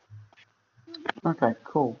 Okay,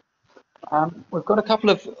 cool. We've got a couple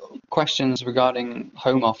of questions regarding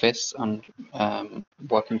home office and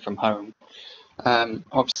working from home.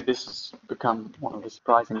 Obviously, this has become one of the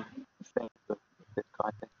surprising things of this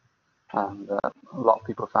crisis, and a lot of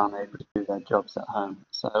people found able to do their jobs at home.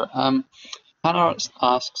 So, Hannah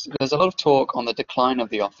asks, there's a lot of talk on the decline of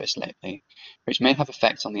the office lately, which may have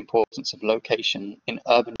effects on the importance of location in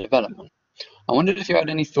urban development. I wondered if you had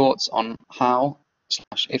any thoughts on how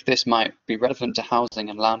 / if this might be relevant to housing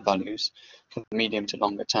and land values for the medium to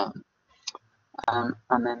longer term. And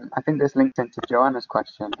then I think this links into Joanna's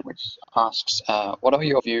question, which asks, what are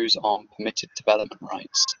your views on permitted development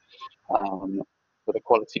rights for the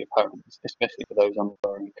quality of homes, especially for those on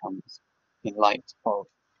lower incomes, in light of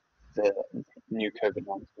the new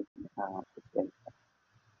COVID-19 situation?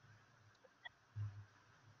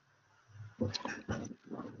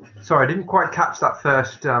 Sorry, I didn't quite catch that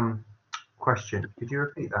first question. Could you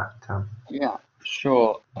repeat that? Yeah,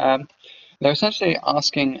 sure. They're essentially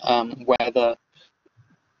asking whether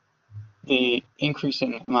the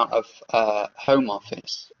increasing amount of home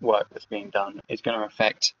office work that's being done is going to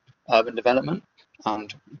affect urban development,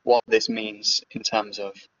 and what this means in terms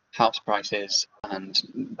of house prices and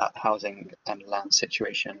that housing and land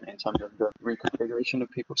situation in terms of the reconfiguration of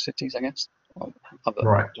people's cities, I guess. Or other,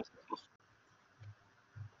 Right. just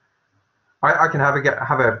I can have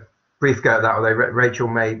a brief go at that, although Rachel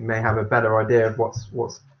may have a better idea of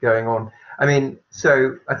what's going on. I mean,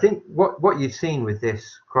 so I think what you've seen with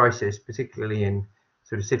this crisis, particularly in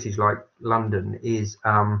sort of cities like London, is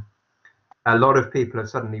a lot of people have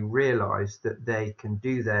suddenly realised that they can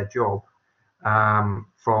do their job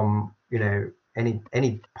from, you know,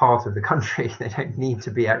 any part of the country. They don't need to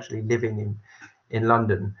be actually living in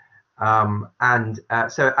London,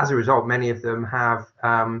 so as a result, many of them have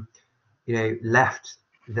you know, left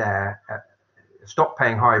their stopped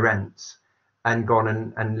paying high rents and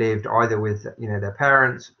gone and lived either with, you know, their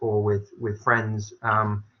parents or with friends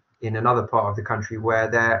in another part of the country where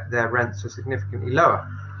their rents are significantly lower,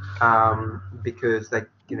 because they,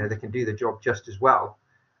 you know, they can do the job just as well,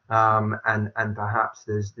 and perhaps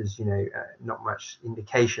there's you know not much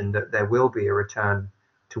indication that there will be a return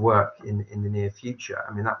to work in the near future.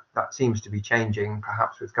 I mean, that seems to be changing,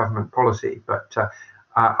 perhaps with government policy, but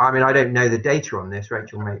I mean, I don't know the data on this.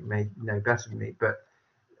 Rachel may know better than me, but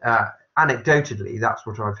anecdotally, that's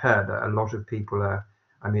what I've heard. A lot of people are.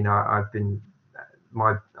 I mean, I've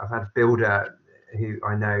had a builder who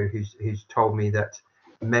I know who's told me that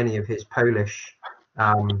many of his Polish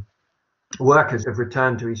workers have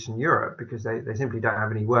returned to Eastern Europe because they simply don't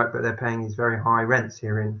have any work, but they're paying these very high rents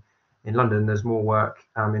here in London. There's more work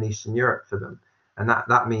in Eastern Europe for them, and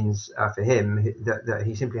that means for him that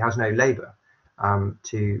he simply has no labour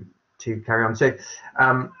to carry on. So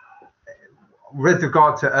with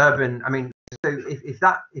regard to urban, I mean, so if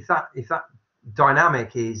that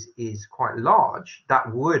dynamic is quite large, that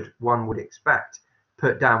one would expect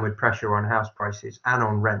put downward pressure on house prices and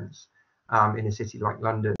on rents in a city like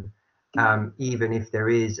London, even if there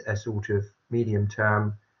is a sort of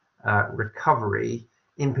medium-term recovery.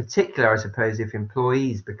 In particular, I suppose, if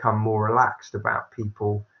employees become more relaxed about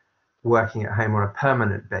people working at home on a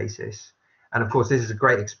permanent basis. And of course, this is a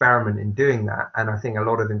great experiment in doing that. And I think a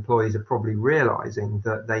lot of employees are probably realizing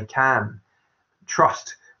that they can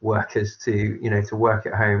trust workers to, you know, to work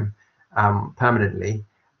at home permanently,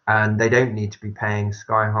 and they don't need to be paying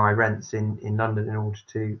sky-high rents in London in order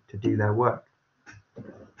to do their work.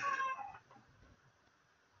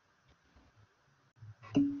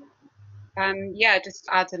 Yeah, just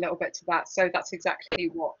to add a little bit to that. So that's exactly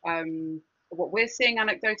what we're seeing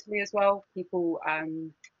anecdotally as well. People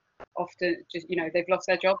often just, they've lost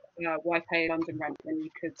their job. Why pay London rent when you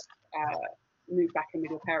could move back in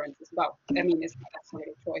with your parents as well? I mean, it's not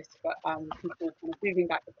necessarily a choice, but people kind of moving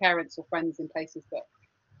back with parents or friends in places that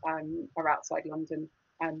are outside London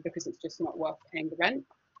because it's just not worth paying the rent,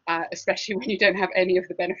 especially when you don't have any of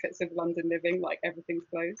the benefits of London living, like everything's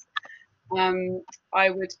closed. I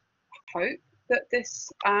would hope that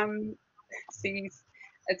this sees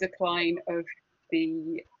a decline of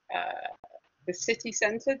the city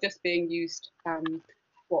centre just being used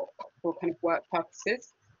for kind of work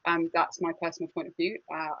purposes. That's my personal point of view.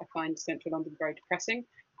 I find central London very depressing,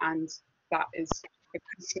 and that is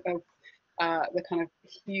because of the kind of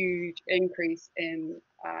huge increase in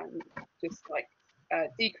just like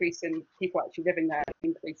decrease in people actually living there,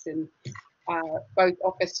 increase in both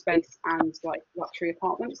office space and like luxury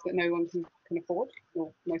apartments that no one can afford,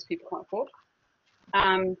 or most people can't afford.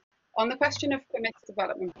 On the question of permitted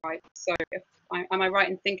development rights, so am I right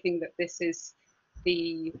in thinking that this is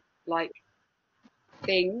the like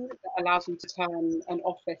thing that allows you to turn an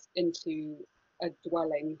office into a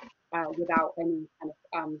dwelling without any kind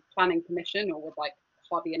of planning permission, or with like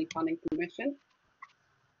hardly any planning permission?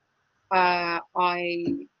 I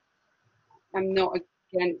am not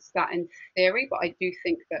against that in theory, but I do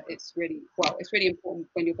think that it's really important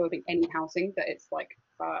when you're building any housing that it's like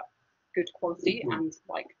good quality and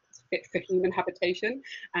like fit for human habitation,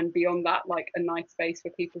 and beyond that, like a nice space for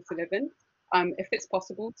people to live in. If it's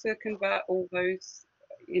possible to convert all those,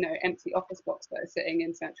 empty office blocks that are sitting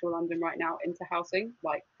in central London right now into housing,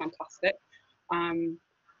 like fantastic.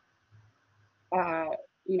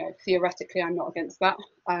 Theoretically, I'm not against that,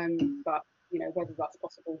 but whether that's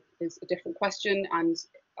possible is a different question. And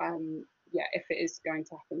yeah, if it is going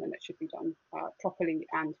to happen, then it should be done properly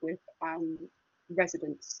and with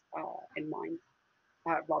residents in mind,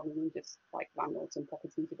 rather than just like landlords and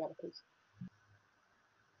property developers.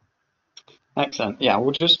 Excellent. Yeah,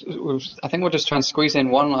 I think we'll just try and squeeze in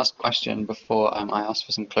one last question before I ask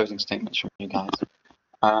for some closing statements from you guys.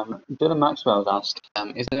 Dylan Maxwell asked,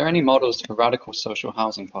 is there any models for radical social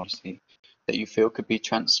housing policy that you feel could be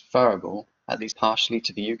transferable, at least partially,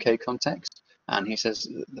 to the UK context? And he says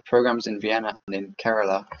the programs in Vienna and in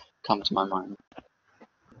Kerala come to my mind.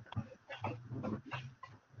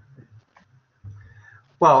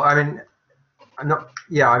 Well, I mean,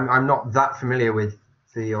 I'm not that familiar with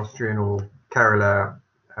the Austrian or Kerala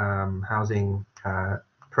housing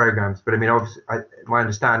programs, but I mean, obviously, my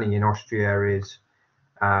understanding in Austria is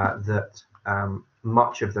that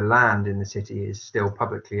much of the land in the city is still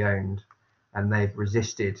publicly owned, and they've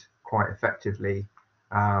resisted quite effectively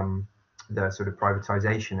the sort of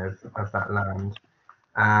privatization of that land.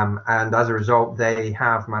 And as a result, they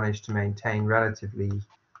have managed to maintain relatively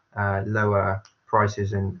lower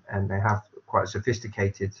prices, and they have quite a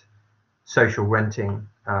sophisticated social renting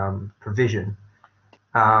provision.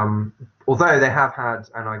 Although they have had,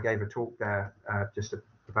 and I gave a talk there just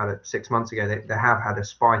about 6 months ago, they have had a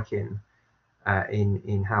spike in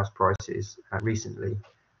house prices recently,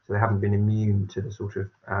 so they haven't been immune to the sort of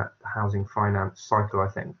housing finance cycle, I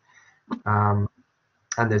think.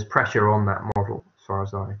 And there's pressure on that model, as far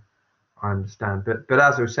as I understand. But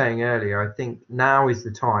as I was saying earlier, I think now is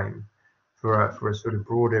the time for a sort of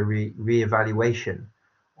broader re-evaluation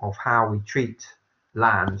of how we treat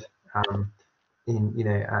land in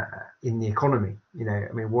the economy.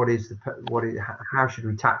 I mean, how should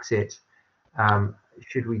we tax it?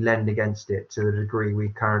 Should we lend against it to the degree we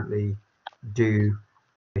currently do?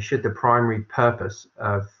 Should the primary purpose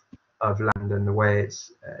of land and the way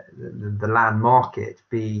it's the land market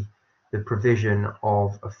be the provision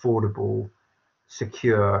of affordable,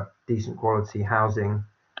 secure, decent quality housing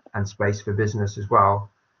and space for business as well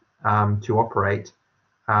to operate,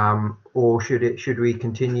 or should we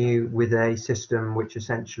continue with a system which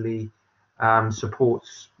essentially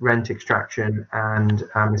supports rent extraction and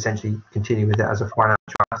essentially continue with it as a financial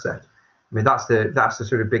asset? I mean, that's the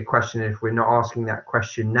sort of big question. If we're not asking that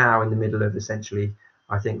question now, in the middle of essentially,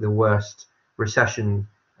 I think, the worst recession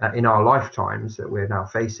in our lifetimes that we're now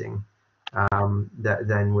facing,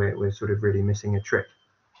 then we're sort of really missing a trick.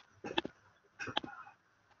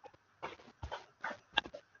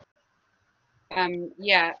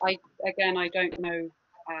 Yeah, I don't know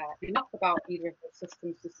enough about either of the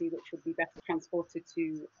systems to see which would be best transported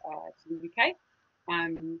to the UK.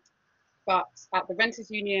 But at the Renters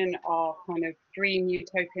Union, our kind of dream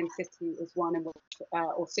utopian city is one in which,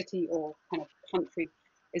 or city or kind of country,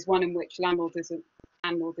 is one in which landlordism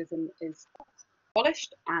is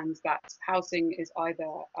abolished, and that housing is either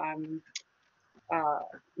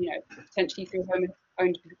potentially through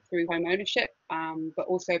home ownership, but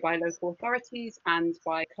also by local authorities and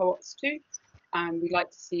by co-ops too. We'd like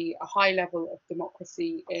to see a high level of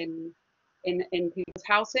democracy in people's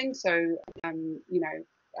housing. So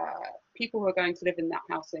people who are going to live in that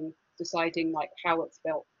housing deciding like how it's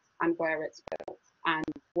built and where it's built and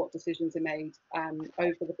what decisions are made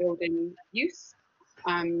over the building use.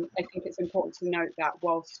 I think it's important to note that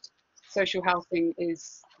whilst social housing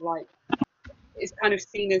is kind of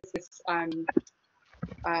seen as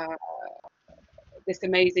this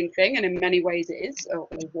amazing thing, and in many ways it is, or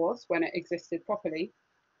it was when it existed properly.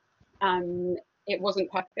 It wasn't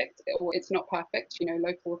perfect, or it's not perfect.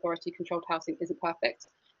 Local authority controlled housing isn't perfect,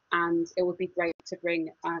 and it would be great to bring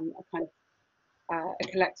a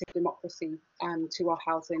collective democracy to our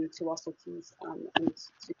housing, to our cities, and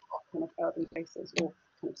to our kind of urban places or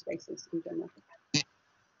kind of spaces in general.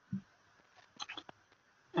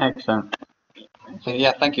 Excellent. So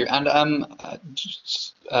yeah, thank you. And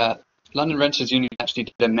London Renters Union actually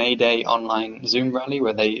did a May Day online Zoom rally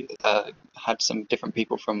where they had some different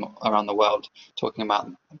people from around the world talking about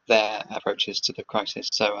their approaches to the crisis.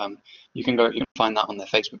 So you can find that on their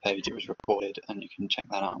Facebook page. It was recorded, and you can check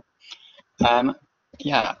that out.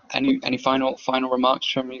 Yeah. Any final remarks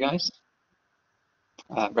from you guys?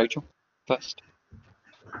 Rachel, first.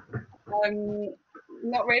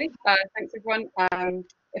 Not really. Thanks, everyone.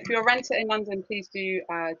 If you're a renter in London, please do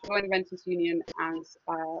join the Renters Union and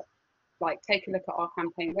take a look at our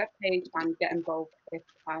campaign webpage and get involved if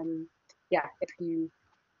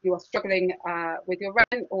you are struggling with your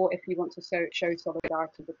rent, or if you want to show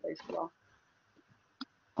solidarity with those who are.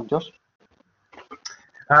 And Josh?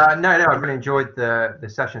 No, I've really enjoyed the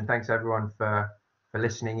session. Thanks everyone for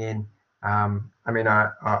listening in.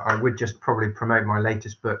 I would just probably promote my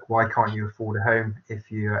latest book, Why Can't You Afford a Home? If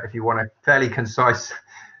you want a fairly concise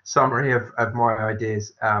summary of my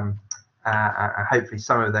ideas. Hopefully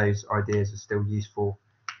some of those ideas are still useful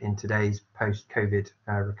in today's post-COVID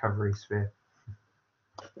recovery sphere.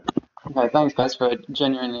 Okay, thanks guys for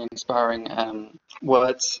genuinely inspiring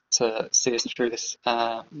words to see us through this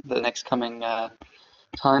the next coming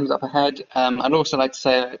times up ahead. I'd also like to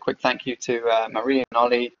say a quick thank you to Marie and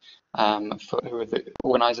Ollie, who are the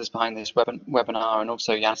organisers behind this webinar, and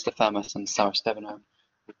also Jan Stefanos and Sarah Stevino,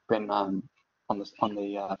 who've been on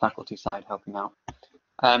the faculty side helping out.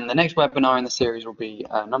 The next webinar in the series will be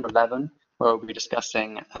number 11, where we'll be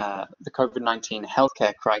discussing the COVID-19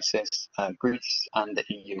 healthcare crisis, Greece and the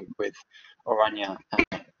EU, with Orania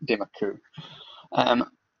Dimakou.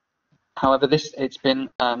 However, it's been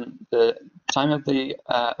the time of the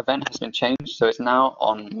event has been changed, so it's now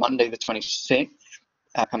on Monday the 26th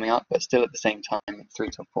coming up, but still at the same time, 3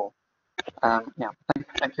 till 4.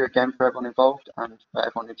 Thank you again for everyone involved and for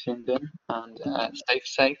everyone who tuned in. And stay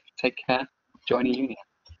safe, take care, join a union.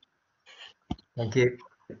 Thank you.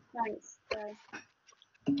 Thanks. Bye.